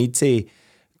team. You need to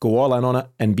go all in on it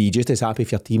and be just as happy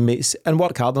for your teammates and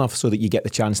work hard enough so that you get the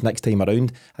chance next time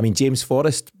around. I mean, James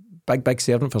Forrest, big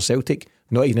servant for Celtic,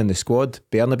 not even in the squad.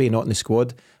 Bernabe not in the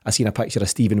squad. I seen a picture of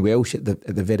Stephen Welsh at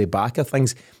the very back of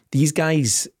things. These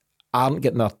guys aren't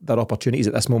getting their opportunities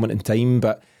at this moment in time,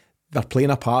 but they're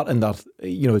playing a part, and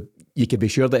they're you could be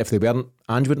sure that if they weren't,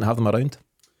 Ange wouldn't have them around.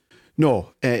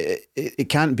 No, it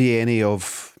can't be any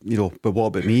of but what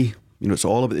about me? It's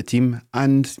all about the team,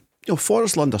 and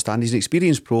Forrest will understand. He's an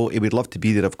experienced pro. He would love to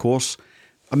be there, of course.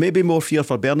 I maybe more fear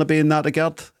for Bernabe in that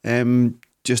regard.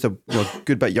 Just a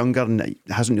good bit younger and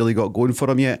hasn't really got going for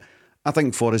him yet. I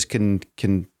think Forrest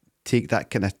can take that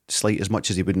kind of slight as much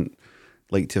as he wouldn't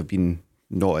like to have been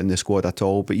not in the squad at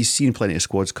all, but he's seen plenty of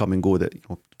squads come and go that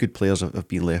good players have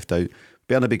been left out.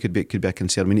 Bernabe could be a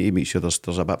concern. We need to make sure there's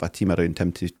a bit of a team around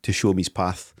him to show him his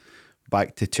path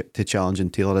back to challenging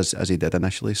Taylor as he did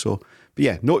initially. So, but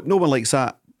yeah, no one likes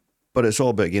that, but it's all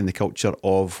about, again, the culture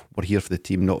of we're here for the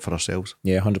team, not for ourselves.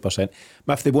 Yeah, 100%.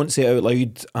 Miff, they won't say it out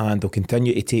loud, and they'll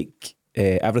continue to take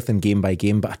everything game by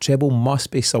game, but a treble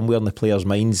must be somewhere in the players'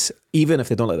 minds, even if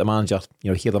they don't let the manager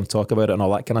hear them talk about it and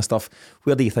all that kind of stuff.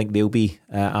 Where do you think they'll be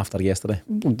after yesterday?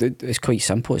 It's quite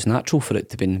simple. It's natural for it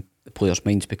to be in the players'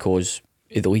 minds because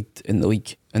of the lead in the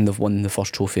league, and they've won the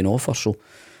first trophy in offer, so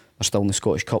they're still in the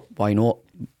Scottish Cup. Why not?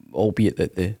 Albeit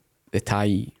that the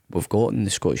tie we've got in the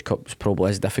Scottish Cup was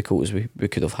probably as difficult as we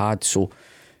could have had, so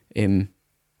we've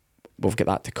got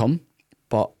that to come.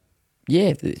 But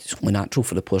yeah, it's only natural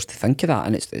for the players to think of that,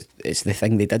 and it's the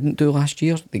thing they didn't do last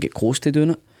year. They get close to doing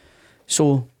it,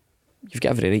 so you've got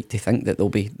every right to think that they'll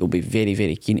be very,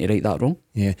 very keen to right that wrong.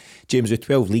 Yeah, James, with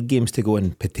 12 league games to go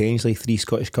and potentially 3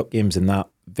 Scottish Cup games in that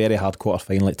very hard quarter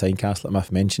final at Tynecastle that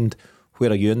Miff mentioned,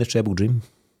 where are you in the treble dream?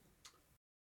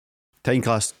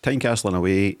 Tynecastle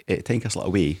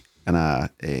away in a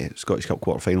Scottish Cup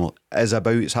quarter final is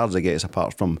about as hard as it gets,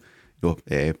 apart from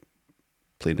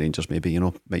playing Rangers maybe,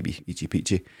 might be eachy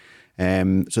peachy.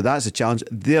 So that's a challenge.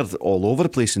 They're all over the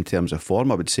place in terms of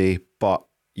form, I would say, but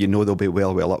they'll be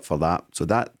well up for that. So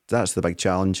that's the big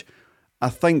challenge. I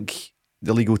think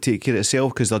the league will take care of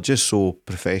itself because they're just so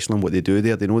professional in what they do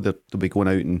there. They know they'll be going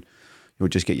out and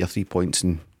just get your 3 points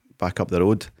and back up the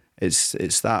road. It's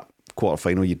that quarter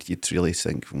final you'd really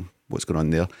think what's going on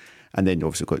there. And then you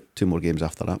obviously got 2 more games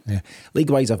after that. Yeah.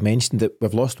 League-wise, I've mentioned that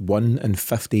we've lost 1 in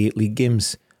 58 league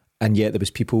games, and yet there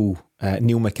was people,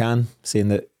 Neil McCann, saying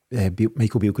that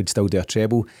Michael Beale could still do a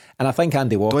treble. And I think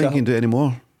Andy Walker... Don't think he can do it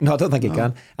anymore. No, I don't think he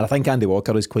can. And I think Andy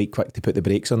Walker was quite quick to put the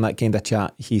brakes on that kind of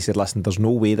chat. He said, listen, there's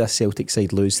no way this Celtic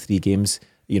side lose 3 games,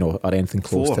 or anything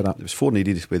close 4. to that. There was 4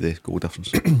 needed with the goal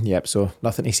difference. Yep, so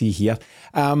nothing to see here.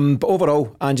 But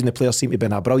overall, Ange and the players seem to be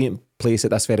in a brilliant place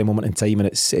at this very moment in time, and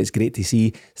it's great to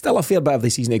see. Still a fair bit of the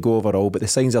season to go overall, but the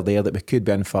signs are there that we could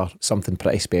be in for something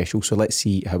pretty special. So let's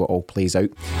see how it all plays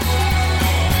out.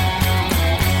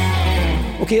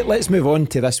 Okay, let's move on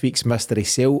to this week's Mystery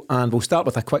Celt, and we'll start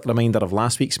with a quick reminder of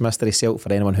last week's Mystery Celt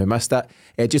for anyone who missed it.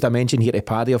 Just a mention here to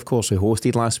Paddy, of course, who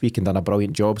hosted last week and done a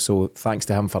brilliant job, so thanks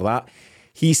to him for that.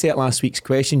 He set last week's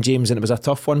question, James, and it was a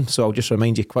tough one, so I'll just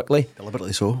remind you quickly.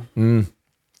 Deliberately so.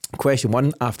 Question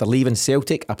 1, after leaving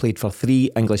Celtic, I played for 3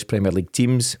 English Premier League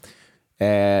teams.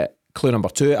 Clue number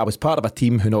 2, I was part of a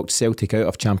team who knocked Celtic out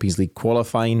of Champions League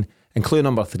qualifying. And clue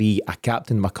number 3, I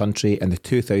captained my country in the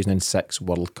 2006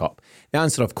 World Cup. The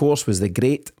answer, of course, was the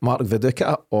great Mark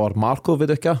Viduka, or Marco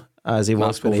Viduka, as he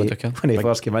was when he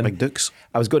first came in. Big Dukes.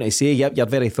 I was going to say, yep, your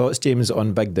very thoughts, James,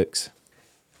 on Big Dukes.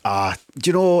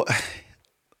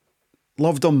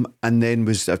 Loved him, and then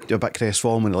was a bit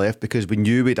crestfallen when he left because we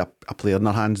knew we had a player in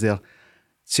our hands there.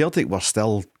 Celtic were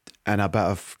still in a bit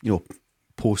of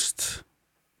post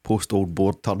Old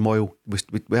Board turmoil.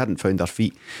 We hadn't found our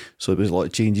feet, so there was a lot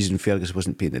of changes, and Fergus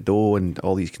wasn't paying the dough and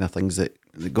all these kind of things that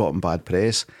got him bad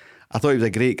press. I thought he was a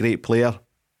great player,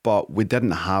 but we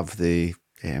didn't have the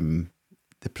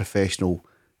professional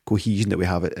cohesion that we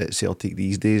have at Celtic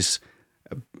these days.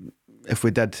 If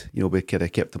we did, we could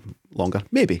have kept him longer,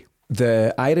 maybe.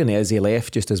 The irony is he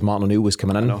left just as Martin O'Neill was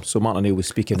coming in. So Martin O'Neill was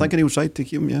speaking. I think O'Neill tried to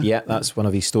keep him, yeah. Yeah, that's one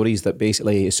of his stories, that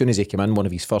basically as soon as he came in, one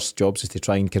of his first jobs was to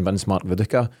try and convince Mark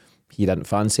Viduka. He didn't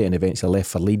fancy it and eventually left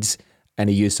for Leeds, and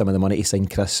he used some of the money to sign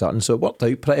Chris Sutton. So it worked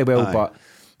out pretty well. Aye. But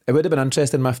it would have been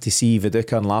interesting, Miff, to see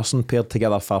Viduka and Larsson paired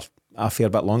together for a fair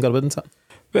bit longer, wouldn't it?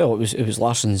 Well, it was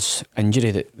Larsson's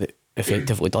injury that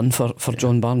effectively done for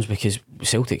John Barnes, because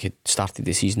Celtic had started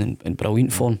the season in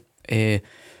brilliant form.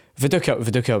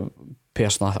 Viduka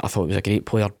personally, I thought he was a great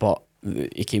player, but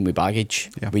he came with baggage.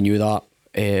 Yeah. We knew that.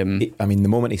 I mean, the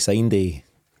moment he signed, he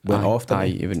went off.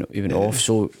 He went off.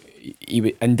 So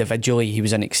individually, he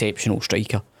was an exceptional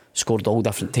striker. Scored all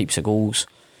different types of goals.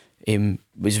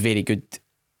 Was very good.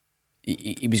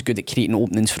 He was good at creating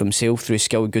openings for himself through his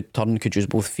skill. Good turn, could use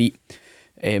both feet.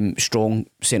 Strong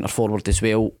centre forward as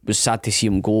well. Was sad to see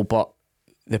him go, but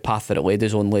the path that it led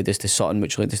us on led us to Sutton,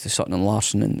 which led us to Sutton and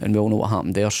Larsson, and we all know what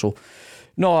happened there. So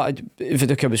no, I'd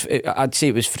say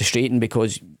it was frustrating,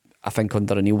 because I think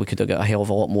under O'Neill we could have got a hell of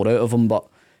a lot more out of him, but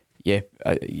yeah,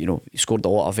 he scored a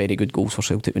lot of very good goals for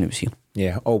Celtic when he was here.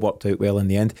 Yeah, all worked out well in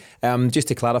the end. Just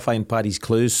to clarify in Paddy's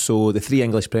clues, so the 3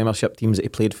 English Premiership teams that he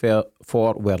played for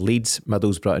were Leeds,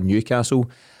 Middlesbrough and Newcastle.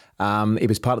 He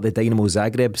was part of the Dynamo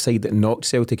Zagreb side that knocked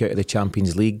Celtic out of the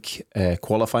Champions League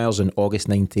qualifiers in August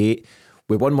 98.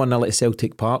 We won 1-0 at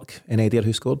Celtic Park. Any idea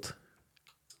who scored?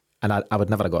 And I would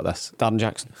never have got this. Darren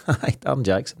Jackson. Darren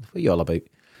Jackson. What are you all about?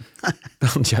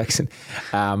 Darren Jackson.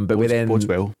 But we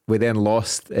then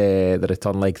lost the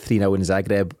return leg 3-0 in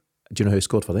Zagreb. Do you know who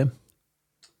scored for them?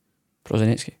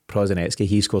 Prosinecki.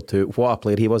 He scored 2. What a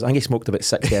player he was. I think he smoked about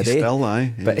 60 a day. Still,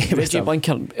 aye. But Reggie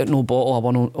Blinker at no bottle a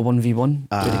 1v1.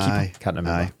 Aye. Can't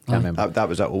remember. That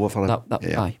was it over for him.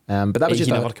 Aye. But that was just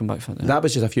never come back for that. That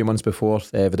was just a few months before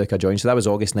Viduka joined. So that was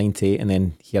August 98, and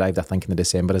then he arrived, I think, in the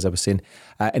December, as I was saying.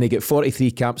 And he got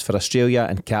 43 caps for Australia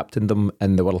and captained them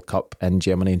in the World Cup in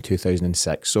Germany in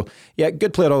 2006. So yeah,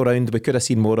 good player all round. We could have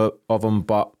seen more of him,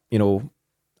 but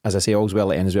as I say, all's well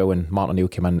that ends well, when Martin O'Neill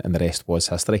came in and the rest was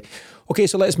history. Okay,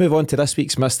 so let's move on to this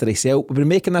week's Mystery Celt. We've been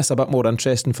making this a bit more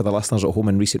interesting for the listeners at home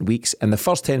in recent weeks, and the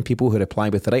first 10 people who reply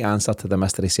with the right answer to the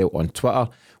Mystery Celt on Twitter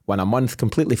win a month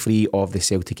completely free of the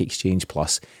Celtic Exchange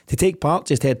Plus. To take part,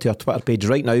 just head to our Twitter page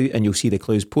right now and you'll see the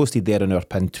clues posted there in our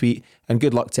pinned tweet, and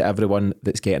good luck to everyone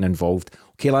that's getting involved.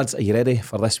 Okay lads, are you ready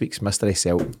for this week's Mystery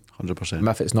Celt? 100%.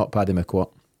 If it's not Paddy McCourt.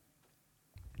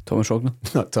 Thomas Rogner?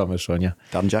 Not Thomas Rogner.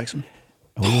 Darren Jackson.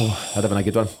 Oh, that'd have been a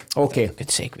good one. Okay. Good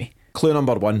segue. Clue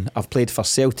number 1. I've played for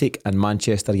Celtic and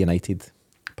Manchester United.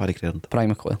 Paddy Crerand. Brian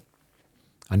McClure.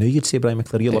 I knew you'd say Brian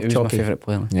McClure. You love He was my Chalky. favourite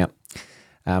player. Yeah.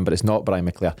 But it's not Brian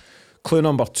McClure. Clue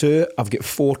number 2, I've got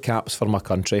 4 caps for my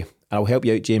country. And I'll help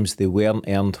you out, James. They weren't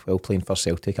earned while playing for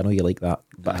Celtic. I know you like that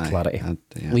bit of clarity.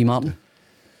 Lee Martin.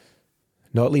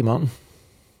 Not Lee Martin.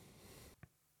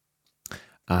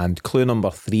 And clue number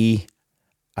 3,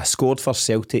 I scored for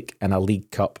Celtic in a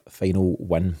League Cup final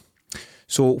win.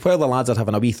 So while the lads are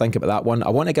having a wee think about that one, I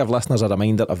want to give listeners a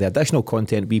reminder of the additional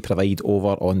content we provide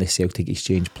over on the Celtic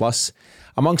Exchange Plus.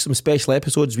 Among some special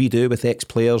episodes we do with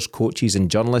ex-players, coaches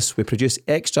and journalists, we produce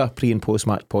extra pre- and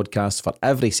post-match podcasts for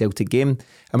every Celtic game,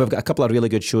 and we've got a couple of really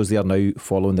good shows there now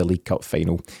following the League Cup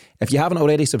final. If you haven't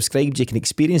already subscribed, you can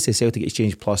experience the Celtic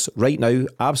Exchange Plus right now,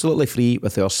 absolutely free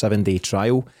with our 7-day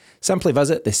trial. Simply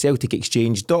visit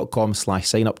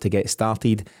thecelticexchange.com/sign-up to get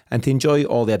started and to enjoy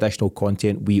all the additional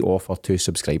content we offer to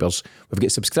subscribers. We've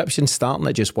got subscriptions starting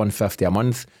at just $1.50 a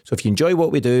month, so if you enjoy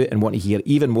what we do and want to hear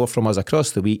even more from us across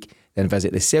the week, then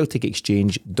visit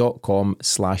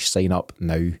thecelticexchange.com/sign-up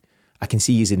now. I can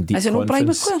see he's in deep Is it not Brian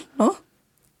conference. McClure? No?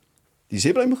 Did you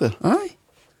say Brian McClure? Aye.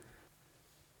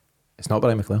 It's not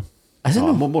Brian McClure. Is it No,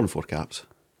 not? more than 4 caps.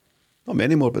 Not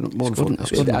many more, but more than 4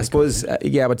 caps. I suppose,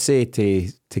 I would say to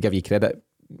give you credit,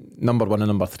 number 1 and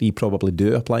number 3 probably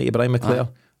do apply to Brian McClure.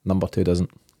 Number 2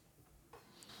 doesn't.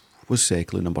 What's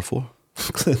clue number 4?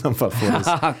 Clue number 4 is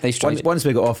Nice choice. once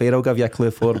we get off air, I'll give you a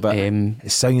clue 4. But Um, it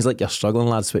sounds like you're struggling,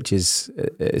 lads, which is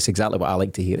it's exactly what I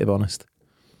like to hear, to be honest.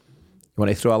 You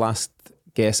want to throw a last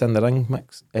guess in the ring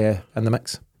mix? In the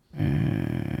mix.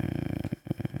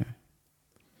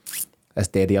 This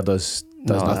dead here does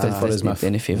nothing for us, Miff.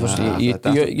 Any favours? Nah, you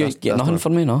that's get nothing not- for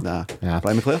me, no? Nah. Nah.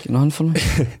 Brian McClure? Get nothing for me.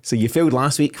 So you failed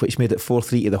last week, which made it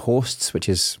 4-3 to the hosts, which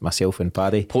is myself and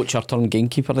Paddy. Poacher turned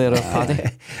gamekeeper there,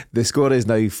 Paddy. The score is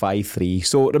now 5-3.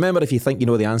 So remember, if you think you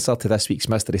know the answer to this week's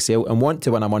Mystery Celt and want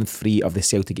to win a month free of the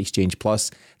Celtic Exchange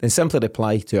Plus, then simply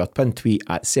reply to our pinned tweet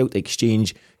at Celtic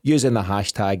Exchange using the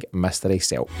hashtag Mystery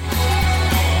Celt.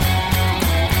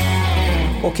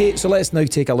 Okay, so let's now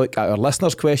take a look at our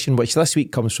listeners' question, which this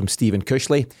week comes from Stephen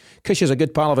Cushley. Cush is a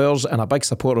good pal of ours and a big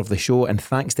supporter of the show, and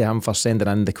thanks to him for sending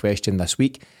in the question this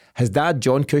week. His dad,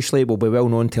 John Cushley, will be well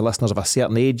known to listeners of a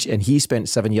certain age, and he spent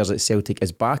 7 years at Celtic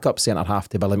as backup centre-half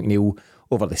to Billy McNeill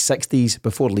over the 60s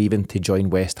before leaving to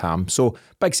join West Ham. So,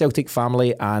 big Celtic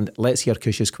family, and let's hear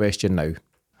Cush's question now.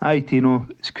 Hi Tino,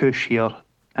 it's Kush here.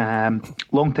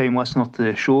 Long time listener to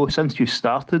the show since you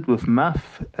started with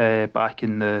Miff back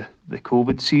in the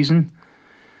COVID season,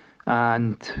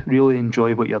 and really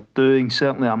enjoy what you're doing.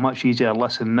 Certainly a much easier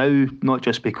listen now, not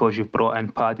just because you've brought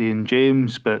in Paddy and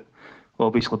James, but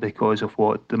obviously because of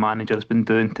what the manager's been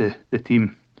doing to the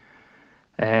team.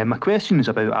 My question is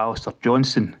about Alistair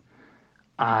Johnston,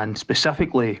 and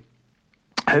specifically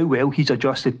how well he's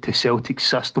adjusted to Celtic's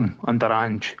system under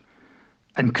Ange,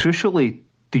 and crucially,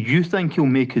 do you think he'll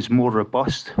make us more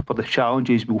robust for the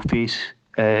challenges we'll face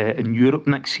in Europe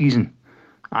next season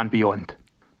and beyond?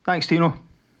 Thanks, Tino.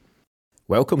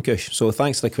 Welcome, Cush. So,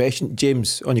 thanks for the question.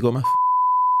 James, on you go, Miff.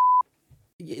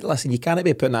 Listen, you can't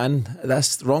be putting that in.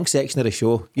 That's the wrong section of the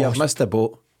show. You have missed the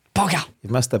boat. Bugger!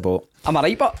 You've missed the boat. Am I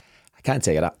right, but? I can't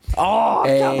tell you that. Oh,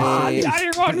 come on!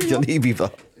 Your knee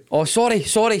beaver. Oh, sorry.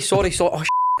 Oh, sorry,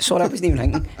 I wasn't even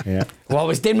thinking. Yeah. Well, I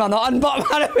was doing my nutting, but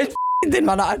man, I was doing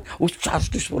my nutting. Oh, that's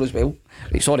just for as well.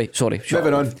 Right, sorry.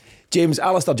 Moving on. James,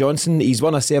 Alistair Johnston, he's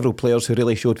one of several players who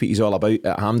really showed what he's all about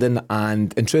at Hampden,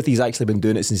 and in truth he's actually been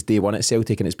doing it since day one at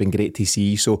Celtic, and it's been great to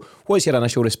see. So what's your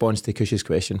initial response to Cush's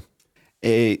question?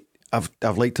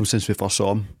 I've liked him since we first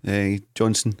saw him,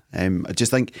 Johnson. I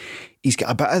just think he's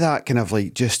got a bit of that kind of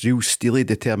like just real steely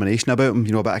determination about him,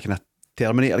 you know, a bit of kind of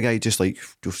Terminator guy, just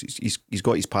he's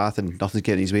got his path and nothing's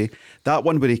getting in his way. That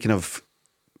one where he kind of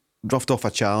roughed off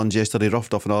a challenge yesterday,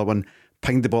 roughed off another one,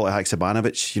 pinged the ball to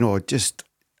Haksabanovic, you know, just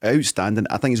outstanding.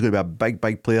 I think he's going to be a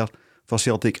big player for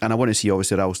Celtic, and I want to see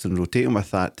obviously Ralston rotating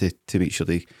with that to make sure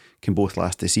they can both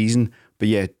last the season. But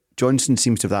yeah, Johnson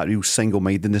seems to have that real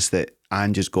single-mindedness that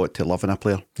Ange has got to love in a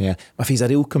player. Yeah, if he's a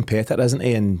real competitor, isn't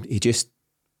he? And he just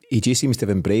seems to have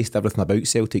embraced everything about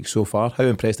Celtic so far. How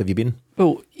impressed have you been?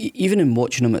 Well, even in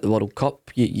watching him at the World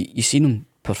Cup, you seen him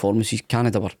performances.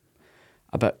 Canada were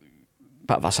a bit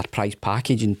of a surprise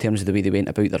package in terms of the way they went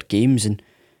about their games, and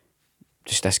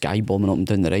just this guy bombing up and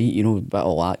down the right, you know, a bit of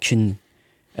all action.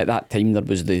 At that time there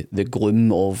was the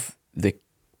gloom of the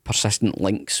persistent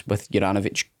links with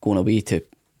Juranovic going away to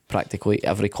practically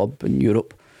every club in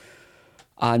Europe,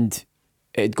 and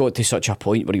it got to such a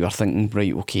point where you were thinking,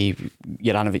 right, okay,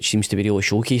 Juranovic seems to be really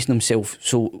showcasing himself.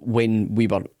 So when we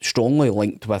were strongly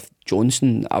linked with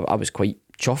Johnson, I was quite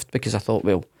chuffed, because I thought,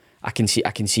 well, I can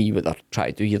see what they're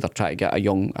trying to do here. They're trying to get a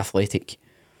young, athletic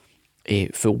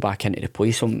full back into the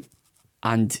place,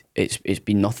 and it's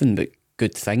been nothing but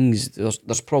good things.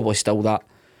 There's probably still that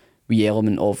wee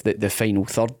element of the final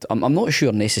third. I'm not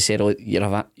sure necessarily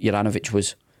Juranovic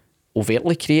was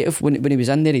overtly creative when he was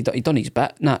in there. He done his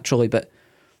bit naturally, but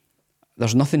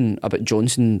there's nothing about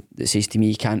Johnson that says to me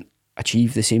he can't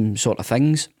achieve the same sort of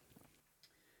things.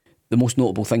 The most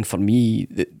notable thing for me,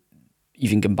 that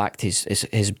even going back to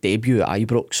his debut at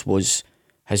Ibrox, was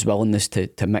his willingness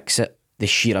to mix it, the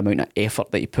sheer amount of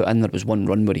effort that he put in. There was one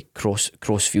run where he cross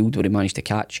field where he managed to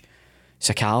catch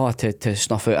Sakala to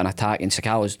snuff out an attack, and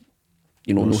Sakala's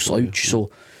no slouch. So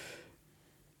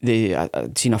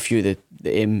I'd seen a few of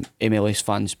the MLS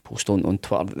fans post on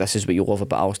Twitter that this is what you love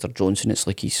about Alistair Johnson. It's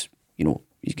like he's got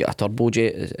a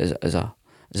turbojet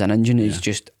as an engine. He's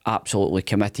just absolutely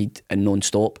committed and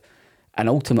non-stop. And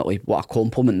ultimately, what a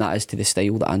compliment that is to the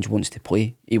style that Ange wants to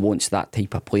play. He wants that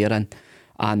type of player in.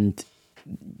 And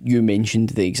you mentioned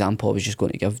the example I was just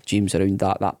going to give, James, around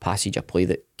that passage of play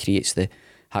that creates the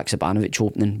Haksabanovic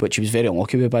opening, which he was very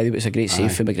unlucky with, by the way. It's a great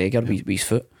save for McGregor with his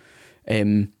foot.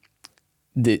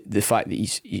 The fact that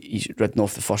he's ridden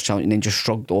off the first challenge and then just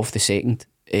shrugged off the second.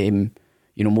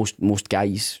 Most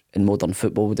guys in modern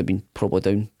football would have been probably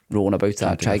down rolling about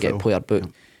that, try to get a player, but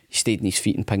he stayed on his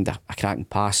feet and pinged a cracking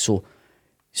pass. So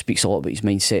speaks a lot about his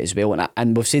mindset as well.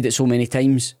 And we've said it so many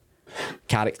times,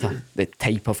 character, the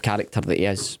type of character that he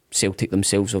is. Celtic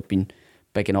themselves have been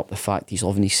bigging up the fact he's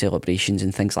loving his celebrations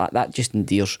and things like that. Just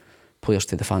endears players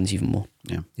to the fans even more.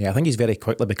 Yeah, I think he's very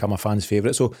quickly become a fan's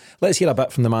favourite. So let's hear a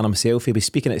bit from the man himself. He was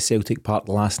speaking at Celtic Park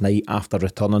last night after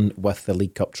returning with the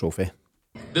League Cup trophy.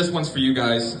 This one's for you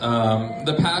guys.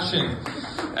 The passion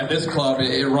at this club,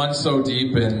 it runs so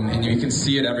deep, and you can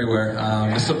see it everywhere.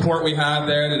 The support we had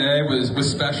there today was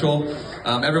special.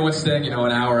 Everyone staying,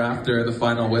 an hour after the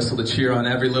final whistle to cheer on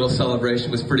every little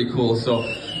celebration was pretty cool. So,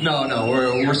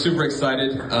 we're super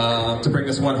excited to bring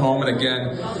this one home. And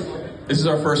again, this is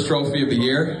our first trophy of the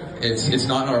year. It's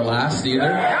not our last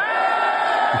either.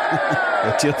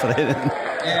 Cheer for it.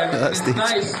 And it's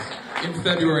nice in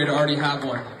February to already have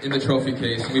one in the trophy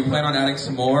case. We plan on adding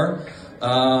some more.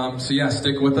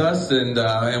 Stick with us, and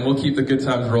we'll keep the good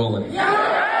times rolling.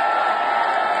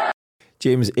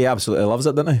 James, he absolutely loves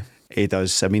it, doesn't he? He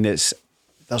does. I mean, there's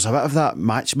a bit of that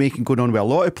matchmaking going on with a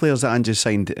lot of players that Ange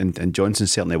signed, and Johnson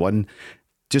certainly won.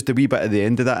 Just a wee bit at the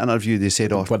end of that interview, they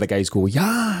said, where the guys go,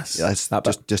 yes. Yeah,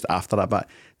 that's just after that bit.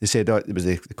 They said, it was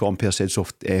the compere said,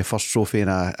 first trophy in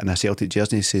a Celtic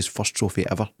jersey. He says, first trophy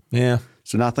ever. Yeah.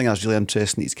 So I think that's really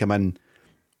interesting. He's come in,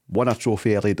 won a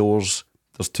trophy early doors.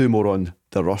 There's two more on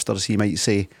the roster, as he might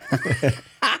say.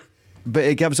 But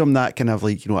it gives him that kind of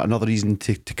another reason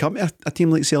to come to a team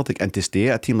like Celtic and to stay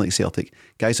at a team like Celtic.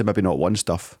 Guys have maybe not won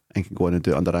stuff and can go in and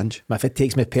do it under Ange. If it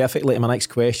takes me perfectly to my next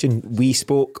question, we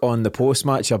spoke on the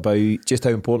post-match about just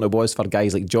how important it was for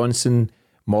guys like Johnson,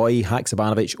 Moy,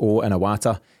 Haksabanovic, and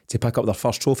Iwata to pick up their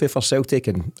first trophy for Celtic,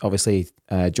 and obviously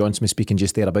Johnson was speaking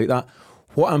just there about that.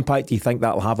 What impact do you think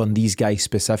that'll have on these guys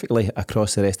specifically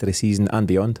across the rest of the season and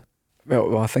beyond?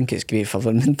 Well, I think it's great for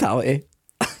their mentality.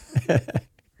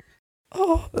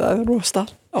 The roster,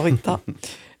 I like that.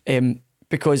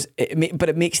 Because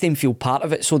it makes them feel part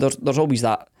of it. So there's always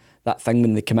that thing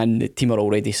when they come in, the team are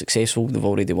already successful, they've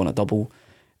already won a double.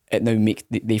 It now makes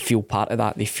they feel part of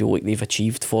that. They feel like they've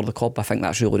achieved for the club. I think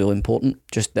that's really, really important.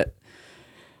 Just that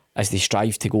as they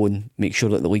strive to go and make sure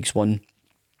that the league's won,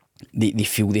 they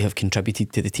feel they have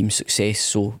contributed to the team's success.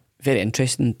 So very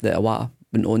interesting that Iwata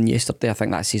went on yesterday. I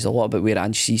think that says a lot about where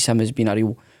Ange sees him as being a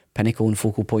real pinnacle and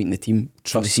focal point in the team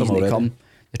for the season to come.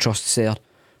 The trust's there.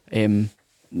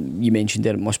 You mentioned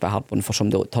there it must be a hard one for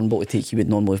somebody like Turnbull to take. He would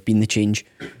normally have been the change,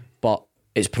 but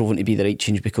it's proven to be the right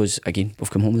change because again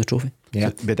we've come home with the trophy. Yeah,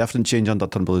 it'll be a different change under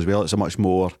Turnbull as well. It's a much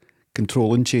more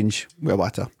controlling change with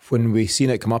Iwata. When we seen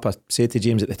it come up, I said to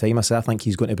James at the time, I said I think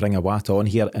he's going to bring Iwata on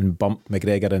here and bump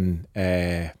McGregor and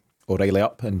O'Reilly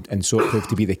up, and so it proved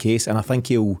to be the case. And I think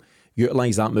he'll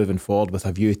utilise that moving forward with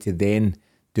a view to then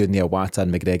doing the Iwata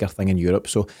and McGregor thing in Europe.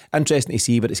 So interesting to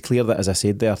see, but it's clear that, as I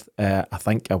said there, I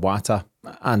think Iwata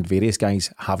and various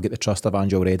guys have got the trust of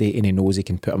Ange already, and he knows he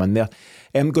can put him in there.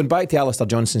 Going back to Alistair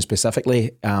Johnson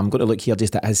specifically, I'm going to look here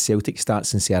just at his Celtic stats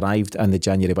since he arrived in the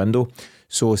January window.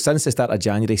 So since the start of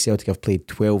January, Celtic have played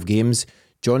 12 games.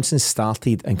 Johnson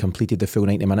started and completed the full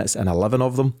 90 minutes in 11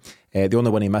 of them. The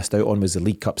only one he missed out on was the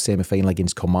League Cup semi-final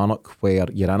against Kilmarnock, where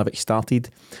Juranovic started.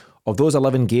 Of those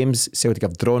 11 games, Celtic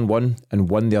have drawn one and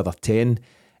won the other 10,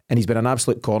 and he's been an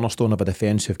absolute cornerstone of a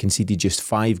defence who have conceded just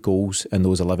 5 goals in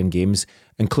those 11 games,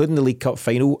 including the League Cup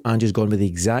final. Ange has gone with the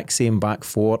exact same back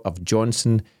four of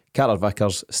Johnson, Carter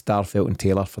Vickers, Starfelt and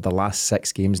Taylor for the last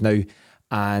 6 games now,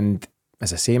 and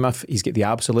as I say, Miff, he's got the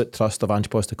absolute trust of Ange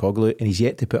Postecoglou, and he's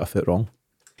yet to put a foot wrong.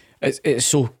 It's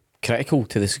so critical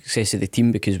to the success of the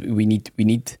team, because we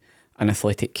need an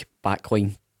athletic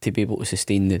backline to be able to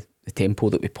sustain the tempo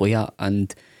that we play at,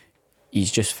 and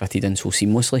he's just fitted in so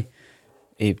seamlessly.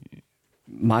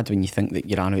 Mad when you think that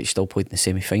Juranovic still played in the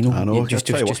semi-final. I know. Just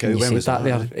when you said that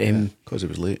there, because it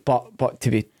was late. But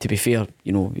to be fair,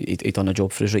 you know, he'd done a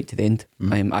job for us right to the end.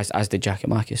 As did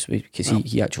Giakoumakis, because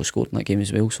he actually scored in that game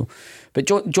as well. So, but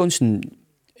Johnson,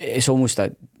 it's almost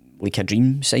like a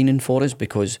dream signing for us,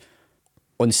 because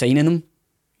on signing him,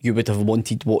 you would have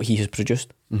wanted what he has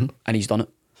produced, and he's done it.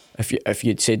 If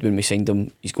you'd said when we signed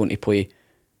him he's going to play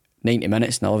 90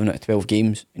 minutes in 11 out of 12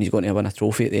 games and he's going to win a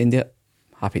trophy at the end of it,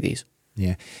 happy days.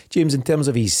 Yeah, James, in terms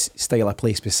of his style of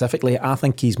play specifically, I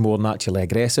think he's more naturally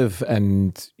aggressive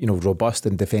and, you know, robust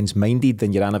and defence minded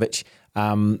than Juranovic.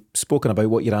 Spoken about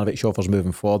what Juranovic offers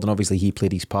moving forward, and obviously he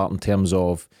played his part in terms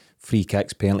of free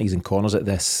kicks, penalties and corners at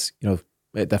this, you know,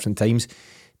 at different times.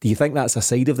 Do you think that's a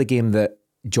side of the game that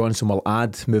Johnson will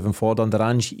add moving forward under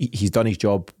Ange? He's done his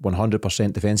job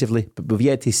 100% defensively, but we've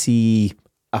yet to see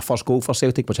a first goal for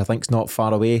Celtic, which I think is not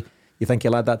far away. You think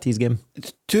he'll add that to his game?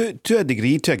 To a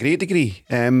great degree.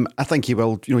 I think he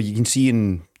will. You know, you can see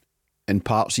in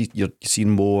parts you're seeing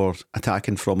more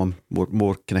attacking from him,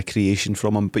 more kind of creation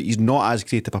from him, but he's not as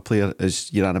creative a player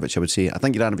as Juranovic, I would say. I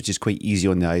think Juranovic is quite easy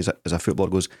on the eyes as a footballer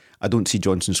goes. I don't see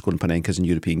Johnson scoring Panenkas in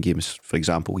European games, for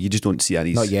example. You just don't see that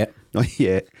in his... Not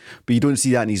yet. But you don't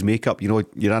see that in his makeup. You know,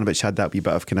 Juranovic had that wee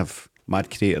bit of kind of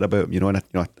mad creator about him, you know, and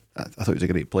I thought he was a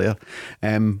great player.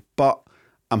 But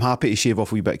I'm happy to shave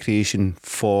off a wee bit of creation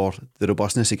for the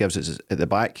robustness he gives us at the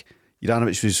back.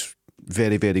 Juranovic was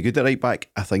very, very good at right back.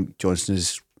 I think Johnson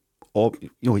is,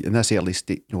 you know, in this early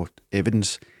state, you know,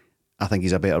 evidence, I think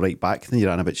he's a better right back than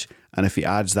Juranovic. And if he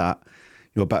adds that,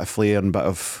 you know, a bit of flair and a bit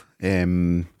of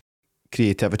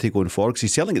creativity going forward, because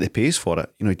he's certainly got the pace for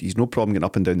it. You know, he's no problem getting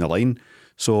up and down the line.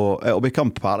 So it'll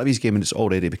become part of his game, and it's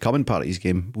already becoming part of his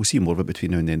game. We'll see more of it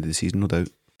between now and the end of the season, no doubt.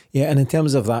 Yeah, and in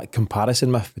terms of that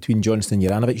comparison myth between Johnson and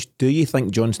Juranovic, do you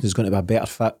think Johnson is going to be a better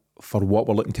fit for what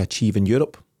we're looking to achieve in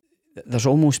Europe? There's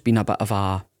almost been a bit of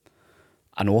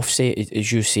an offset,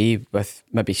 as you say, with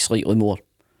maybe slightly more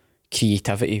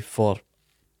creativity for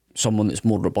someone that's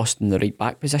more robust in the right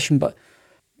back position. But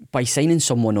by signing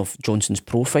someone of Johnson's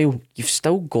profile, you've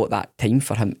still got that time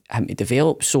for him to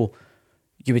develop. So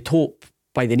you would hope,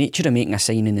 by the nature of making a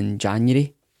signing in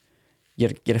January,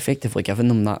 you're effectively giving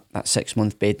them that 6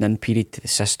 month bedding in period to the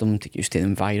system, to get used to the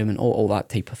environment, all that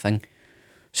type of thing.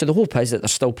 So the hope is that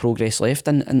there's still progress left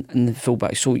in the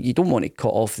fullback. So you don't want to cut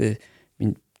off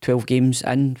 12 games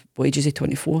in, what age is he,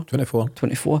 24?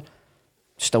 24.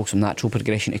 Still some natural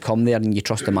progression to come there, and you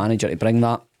trust the manager to bring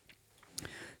that.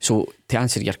 So to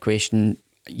answer your question,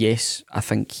 yes, I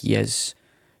think he is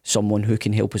someone who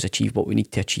can help us achieve what we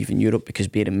need to achieve in Europe, because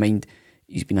bear in mind,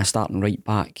 he's been a starting right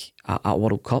back at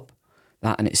World Cup.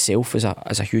 That in itself is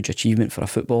a huge achievement for a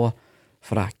footballer,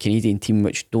 for a Canadian team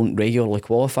which don't regularly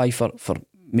qualify for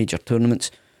major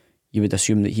tournaments. You would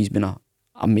assume that he's been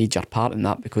a major part in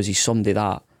that, because he's somebody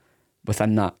that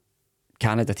within that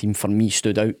Canada team for me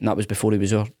stood out, and that was before he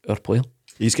was our player.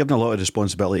 He's given a lot of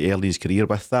responsibility early in his career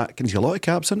with that. He's got a lot of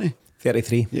caps, hasn't he?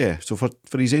 33. Yeah, so for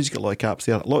his age, he's got a lot of caps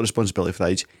there, a lot of responsibility for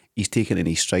that age. He's taken it in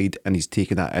his stride, and he's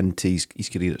taken that into his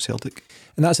career at Celtic.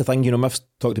 And that's the thing, you know, Miff's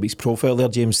talked about his profile there,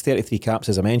 James. 33 caps,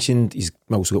 as I mentioned. He's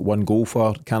also got 1 goal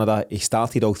for Canada. He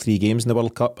started all 3 games in the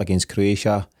World Cup against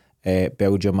Croatia,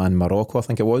 Belgium and Morocco, I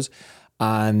think it was.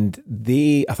 And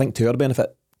they, I think to our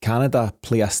benefit, Canada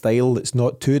play a style that's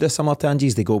not too dissimilar to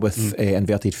Ange's. They go with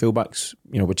inverted fullbacks,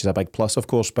 you know, which is a big plus, of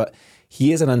course. But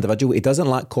he is an individual. He doesn't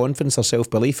lack confidence or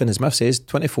self-belief. And as Miff says,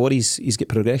 24, he's got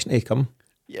progression to come.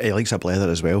 Yeah, he likes a blether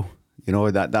as well. You know,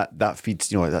 that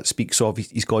feeds, you know, that speaks of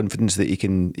his confidence that he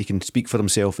can speak for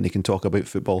himself, and he can talk about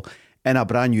football in a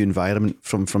brand new environment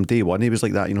from day one. He was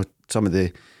like that. You know, some of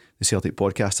the Celtic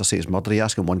podcasters say it's murder. You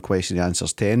ask him one question, he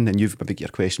answers 10, and you've maybe got your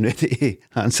question ready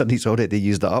to answer, and he's already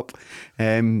used it up.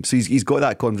 So he's got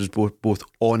that confidence both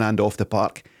on and off the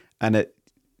park, and it,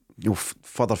 you know,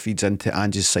 further feeds into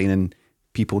Ange's signing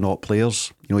people, not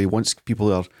players. You know, he wants people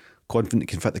who are confident,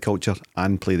 can fit the culture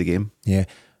and play the game. Yeah.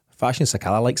 Fashion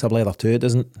Sakala likes a blether too. It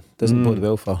doesn't bode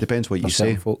well for. Depends what you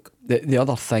say. Folk. The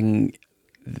other thing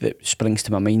that springs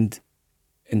to my mind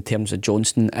in terms of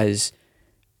Johnston is,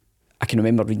 I can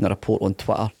remember reading a report on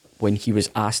Twitter when he was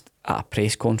asked at a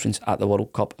press conference at the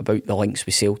World Cup about the links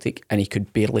with Celtic, and he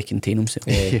could barely contain himself.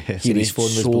 His phone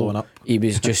was blowing up. He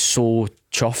was just so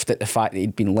chuffed at the fact that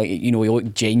he'd been, like, you know, he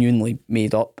looked genuinely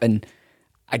made up. And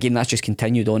again, that's just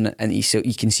continued on, and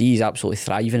you can see he's absolutely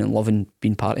thriving and loving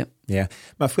being part of it. Yeah.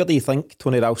 Miff, where do you think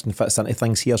Tony Ralston fits into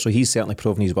things here? So he's certainly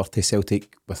proven his worth to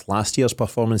Celtic with last year's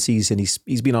performances, and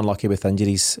he's been unlucky with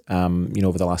injuries,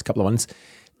 over the last couple of months.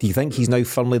 Do you think he's now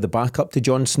firmly the backup to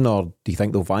Johnson, or do you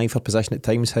think they'll vie for position at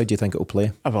times? How do you think it'll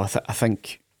play? Well, I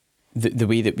think the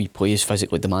way that we play is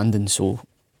physically demanding, so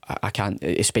I can't,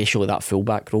 especially that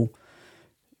full-back role.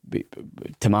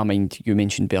 To my mind, you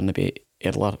mentioned Bernabei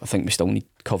earlier. I think we still need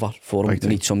cover for him. Right, we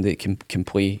need somebody that can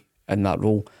play in that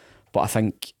role. But I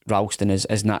think Ralston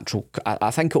is natural.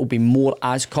 I think it'll be more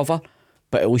as cover,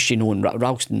 but at least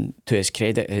Ralston, to his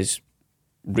credit, has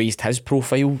raised his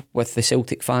profile with the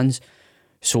Celtic fans.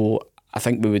 So I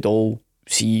think we would all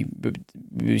see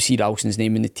Ralston's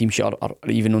name in the team sheet or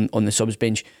even on the subs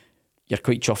bench. You're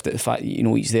quite chuffed at the fact that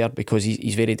he's there, because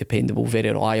he's very dependable, very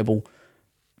reliable.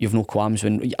 You've no qualms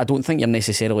when. I don't think you're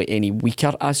necessarily any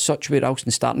weaker as such with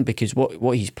Ralston starting, because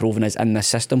what he's proven is in this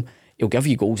system, he'll give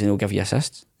you goals and he'll give you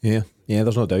assists. Yeah,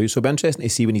 there's no doubt. So it'll be interesting to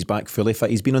see when he's back fully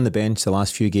fit. He's been on the bench the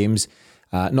last few games,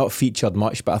 not featured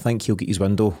much, but I think he'll get his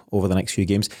window over the next few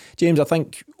games. James, I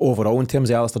think overall in terms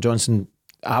of Alistair Johnson,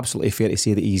 absolutely fair to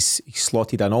say that he's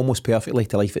slotted in almost perfectly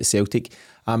to life at Celtic.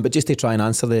 But just to try and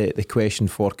answer the question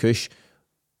for Kush,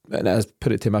 and I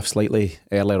put it to Miff slightly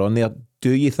earlier on there,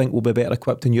 do you think we'll be better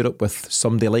equipped in Europe with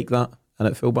somebody like that in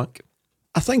at fullback?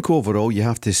 I think overall you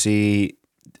have to say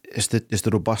it's the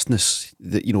robustness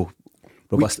that,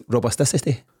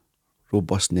 Robusticity.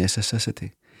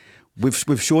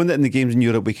 We've shown that in the games in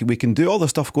Europe we can do all the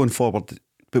stuff going forward,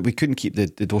 but we couldn't keep the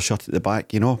door shut at the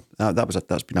back.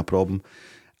 That's been a problem,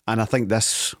 and I think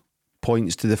this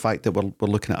points to the fact that we're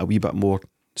looking at a wee bit more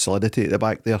solidity at the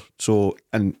back there. So,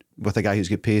 and with a guy who's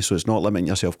got pace, so it's not limiting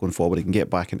yourself going forward. He can get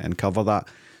back and cover that.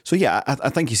 So yeah, I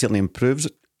think he certainly improves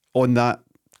on that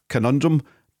conundrum.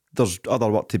 There's other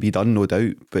work to be done, no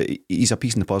doubt, but he's a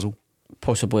piece in the puzzle.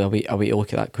 Possibly a way to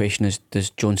look at that question is,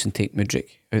 does Johnson take Mudryk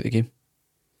out of the game?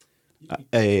 I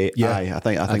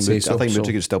think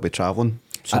Mudryk could still be travelling.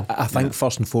 So, I think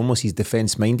first and foremost he's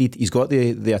defence minded. He's got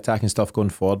the attacking stuff going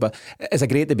forward, but it's a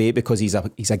great debate because he's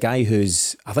a guy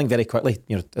who's, I think, very quickly,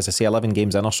 as I say, 11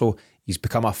 games in or so, he's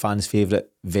become a fan's favourite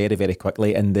very, very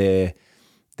quickly. And the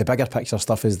bigger picture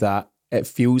stuff is that it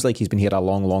feels like he's been here a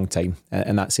long, long time,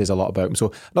 and that says a lot about him.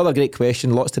 So another great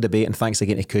question, lots to debate, and thanks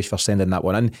again to Kush for sending that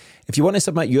one in. If you want to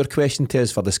submit your question to us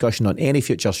for discussion on any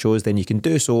future shows, then you can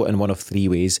do so in one of three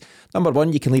ways. Number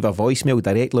one, you can leave a voicemail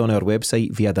directly on our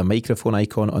website via the microphone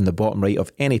icon on the bottom right of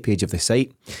any page of the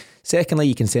site. Secondly,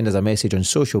 you can send us a message on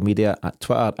social media at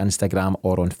Twitter, Instagram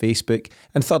or on Facebook.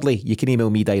 And thirdly, you can email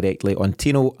me directly on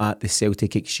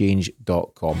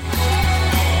tino@thecelticexchange.com.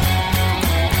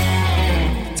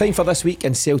 Time for This Week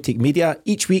in Celtic Media.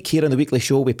 Each week here on the weekly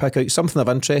show we pick out something of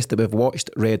interest that we've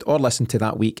watched, read or listened to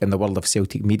that week in the world of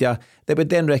Celtic media that we'd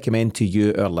then recommend to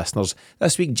you, our listeners.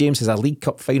 This week James has a League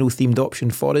Cup final themed option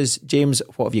for us. James,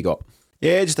 what have you got?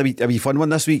 Yeah, just a wee fun one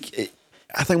this week.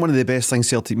 I think one of the best things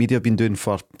Celtic media have been doing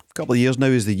for a couple of years now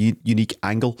is the unique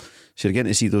angle. So you're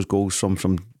getting to see those goals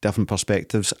from different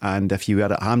perspectives, and if you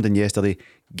were at Hampden yesterday,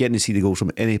 getting to see the goals from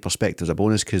any perspective is a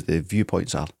bonus because the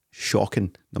viewpoints are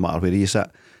shocking no matter where you sit.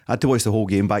 I had to watch the whole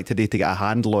game back today to get a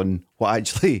handle on what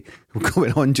actually was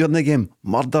going on during the game.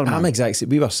 Murder, man. I'm exact.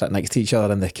 We were sitting next to each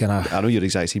other in the kind of... I know you're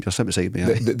exact same. You're sitting beside me.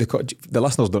 The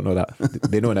listeners don't know that.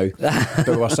 They know now. But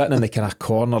we were sitting in the kind of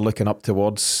corner looking up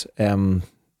towards the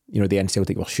end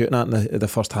Celtic were shooting at in the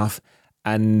first half,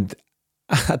 and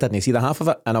I didn't see the half of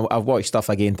it. And I've watched stuff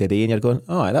again today, and you're going,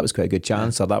 oh, that was quite a good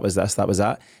chance, or that was this, that was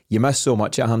that. You miss so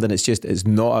much at Hampden. It's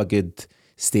not a good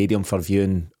stadium for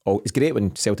viewing. It's great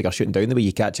when Celtic are shooting down the way,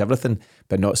 you catch everything,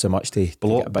 but not so much to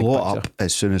blow get a big it picture up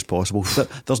as soon as possible.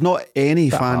 There's not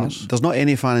any fan. There's not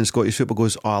any fan in Scottish football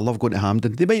goes, oh, I love going to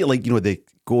Hampden. They might like they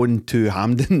going to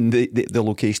Hampden, the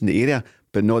location, the area,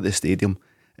 but not the stadium.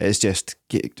 It's just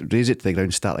raise it to the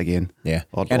ground, start again. Yeah,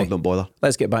 or don't bother.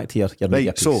 Let's get back to your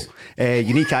right. piece. So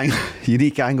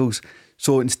unique angles.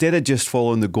 So instead of just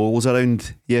following the goals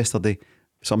around yesterday,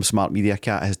 some smart media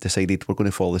cat has decided we're going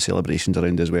to follow the celebrations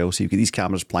around as well. So you've got these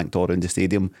cameras planked all around the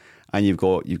stadium, and you've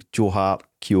Joe Hart,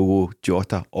 Kyogo,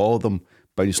 Jota, all of them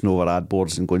bouncing over ad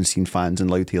boards and going and seeing fans and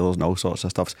loud tailors and all sorts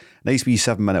of stuff. Nice wee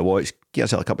 7-minute watch. Get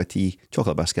yourself a cup of tea,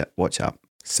 chocolate biscuit, watch that.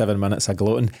 7 minutes of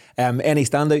gloating. Any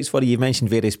standouts for you? You've mentioned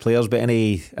various players, but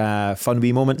any fun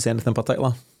wee moments, anything in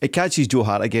particular? It catches Joe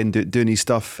Hart again doing his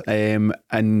stuff, and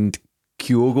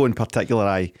Kyogo in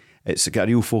particular. It's got a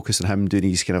real focus on him doing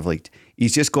his kind of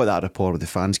he's just got that rapport with the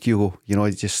fans, Kyogo.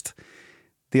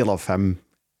 They love him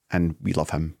and we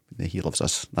love him. He Loves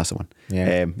Us. That's the one.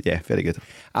 Yeah. Very good.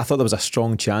 I thought there was a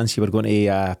strong chance you were going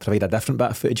to provide a different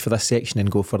bit of footage for this section and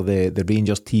go for the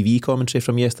Rangers TV commentary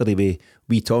from yesterday with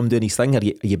wee Tom doing his thing. Are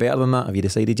you better than that? Have you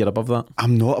decided you're above that?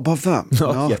 I'm not above that.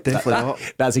 No, definitely not.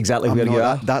 That's exactly where you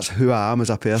are. That's who I am as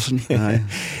a person.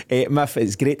 Miff,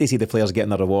 it's great to see the players getting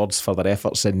their rewards for their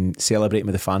efforts and celebrating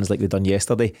with the fans like they done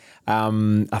yesterday.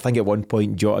 I think at one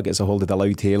point Jota gets a hold of the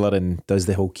loud Taylor and does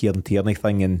the whole Kieran Tierney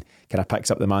thing and kind of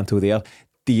picks up the mantle there.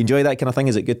 Do you enjoy that kind of thing?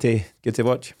 Is it good to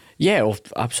watch? Yeah,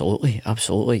 absolutely.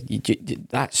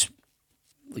 That's,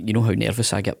 you know how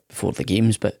nervous I get before the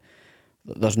games, but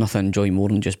there's nothing I enjoy more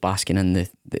than just basking in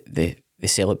the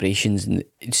celebrations and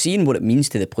seeing what it means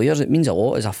to the players. It means a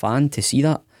lot as a fan to see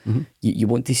that. Mm-hmm. You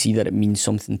want to see that it means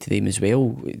something to them as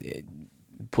well.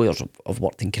 Players have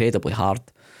worked incredibly hard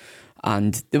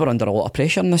and they were under a lot of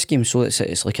pressure in this game, so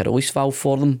it's like a release valve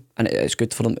for them, and it's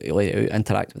good for them to let it out,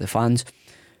 interact with the fans.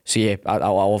 So yeah, I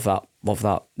love that.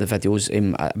 The videos.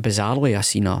 Bizarrely, I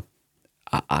seen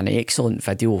an excellent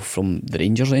video from the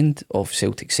Rangers end of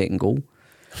Celtic's second goal,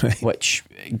 which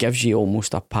gives you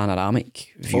almost a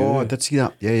panoramic view. Oh, I did see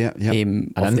that. Yeah.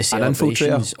 Of the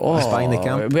celebrations. Spying the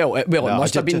camp. Well, it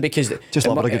must have been because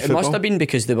it must have been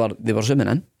because they were zooming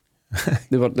in.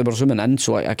 they were zooming in.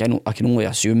 So I can only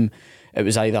assume it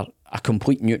was either a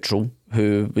complete neutral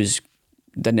who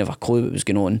didn't have a clue what was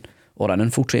going on, or an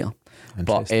infiltrator.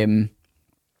 But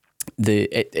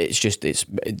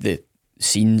the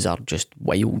scenes are just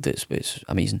wild. It's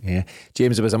amazing. Yeah,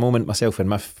 James, there was a moment myself and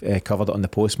Miff covered it on the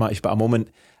post match, but a moment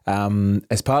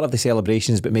as part of the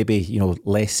celebrations, but maybe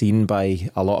less seen by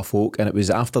a lot of folk. And it was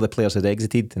after the players had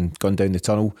exited and gone down the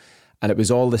tunnel, and it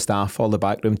was all the staff, all the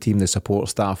backroom team, the support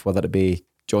staff, whether it be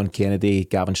John Kennedy,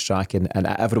 Gavin Strachan, and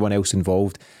everyone else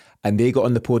involved, and they got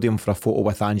on the podium for a photo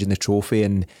with Ange and the trophy.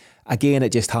 And again,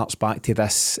 it just harks back to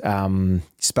this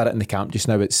spirit in the camp just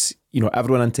now. It's,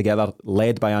 everyone in together,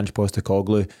 led by Ange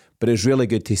Postecoglou, but it's really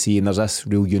good to see, and there's this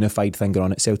real unified thing going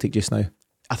on at Celtic just now.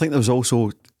 I think there was also,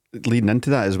 leading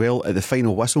into that as well, at the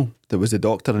final whistle, there was the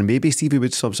doctor and maybe Stevie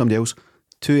Wood, somebody else,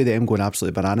 two of them going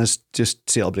absolutely bananas, just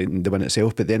celebrating the win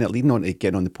itself, but then it leading on to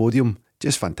getting on the podium,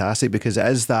 just fantastic, because it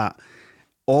is that,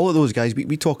 all of those guys,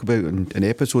 we talk about in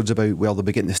episodes about, well, they'll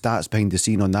be getting the stats behind the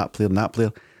scene on that player and that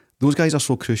player. Those guys are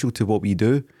so crucial to what we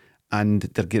do, and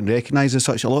they're getting recognised as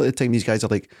such. A lot of the time these guys are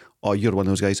like, oh, you're one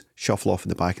of those guys, shuffle off in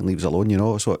the back and leave us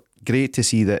alone, So great to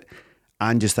see that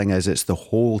Ange's thing is it's the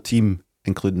whole team,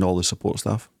 including all the support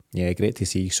staff. Yeah, great to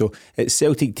see. So it's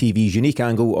Celtic TV's unique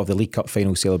angle of the League Cup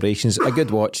final celebrations. A good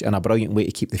watch and a brilliant way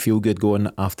to keep the feel-good going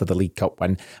after the League Cup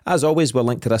win. As always, we'll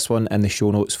link to this one in the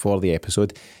show notes for the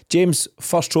episode. James,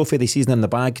 first trophy of the season in the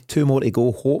bag, 2 more to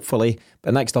go, hopefully.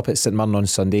 But next up, it's St Mirren on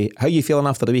Sunday. How are you feeling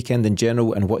after the weekend in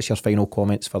general, and what's your final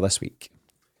comments for this week?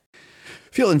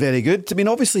 Feeling very good. I mean,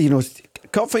 obviously,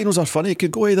 cup finals are funny. It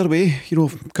could go either way.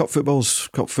 Cup football's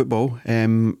cup football.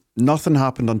 Nothing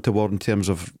happened untoward in terms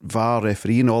of VAR,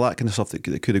 referee and all that kind of stuff that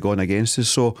could have gone against us.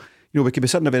 So, we could be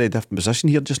sitting in a very different position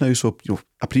here just now. So,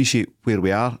 appreciate where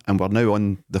we are, and we're now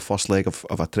on the first leg of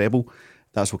a treble.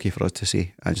 That's okay for us to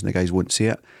say. Ange and the guys won't say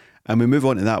it. And we move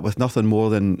on to that with nothing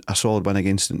more than a solid win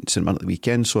against St Mirren at the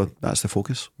weekend, so that's the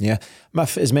focus. Yeah.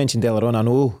 Miff, as mentioned earlier on, I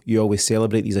know you always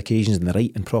celebrate these occasions in the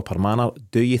right and proper manner.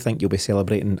 Do you think you'll be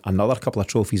celebrating another couple of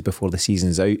trophies before the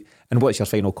season's out? And what's your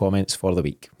final comments for the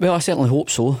week? Well, I certainly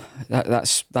hope so.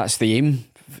 That's the aim.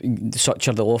 Such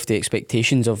are the lofty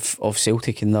expectations of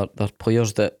Celtic and their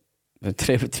players that the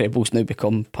trebles now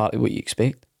become part of what you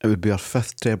expect. It would be our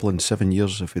 5th treble in 7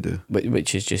 years if we do.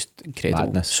 Which is just incredible.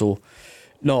 Madness. So,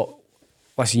 no,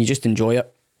 listen, you just enjoy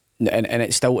it, and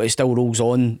it still rolls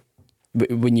on.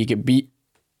 When you get beat,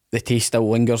 the taste still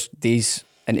lingers days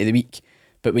into the week.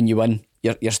 But when you win,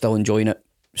 you're still enjoying it.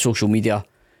 Social media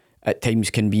at times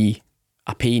can be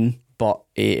a pain, but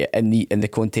in the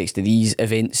context of these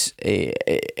events,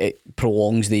 it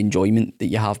prolongs the enjoyment that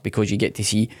you have, because you get to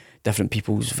see different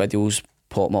people's videos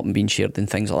popping up and being shared and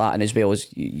things like that, and as well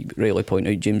as you rightly point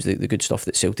out, James, the good stuff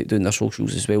that Celtic do in their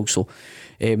socials as well. So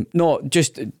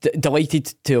just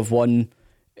delighted to have won.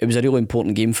 It was a really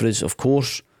important game for us, of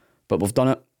course, but we've done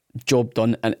it, job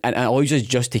done, and it allows us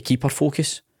just to keep our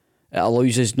focus. It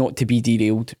allows us not to be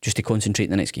derailed, just to concentrate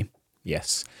in the next game.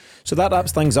 Yes. So that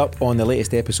wraps things up on the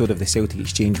latest episode of the Celtic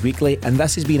Exchange Weekly, and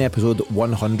this has been episode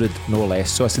 100, no less.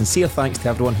 So a sincere thanks to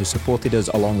everyone who supported us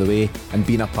along the way and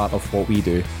been a part of what we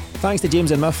do. Thanks to James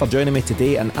and Miff for joining me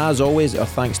today, and as always, our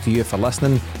thanks to you for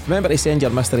listening. Remember to send your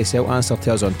Mystery Celt answer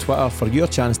to us on Twitter for your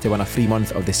chance to win a free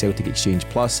month of the Celtic Exchange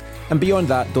Plus. And beyond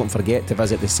that, don't forget to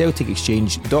visit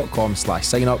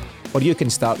thecelticexchange.com/sign up or you can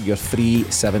start your free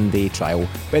 7-day trial.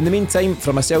 But in the meantime,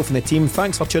 from myself and the team,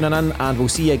 thanks for tuning in, and we'll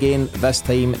see you again this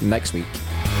time next week.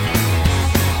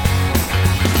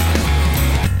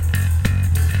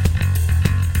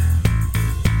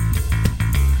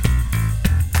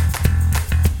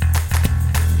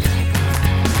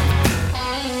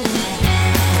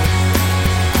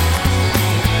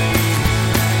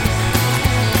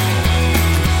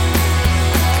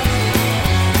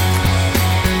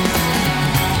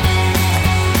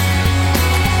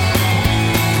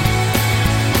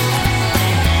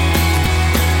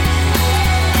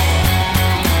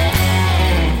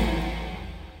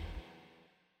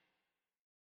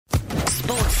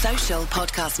 Social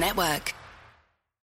Podcast Network.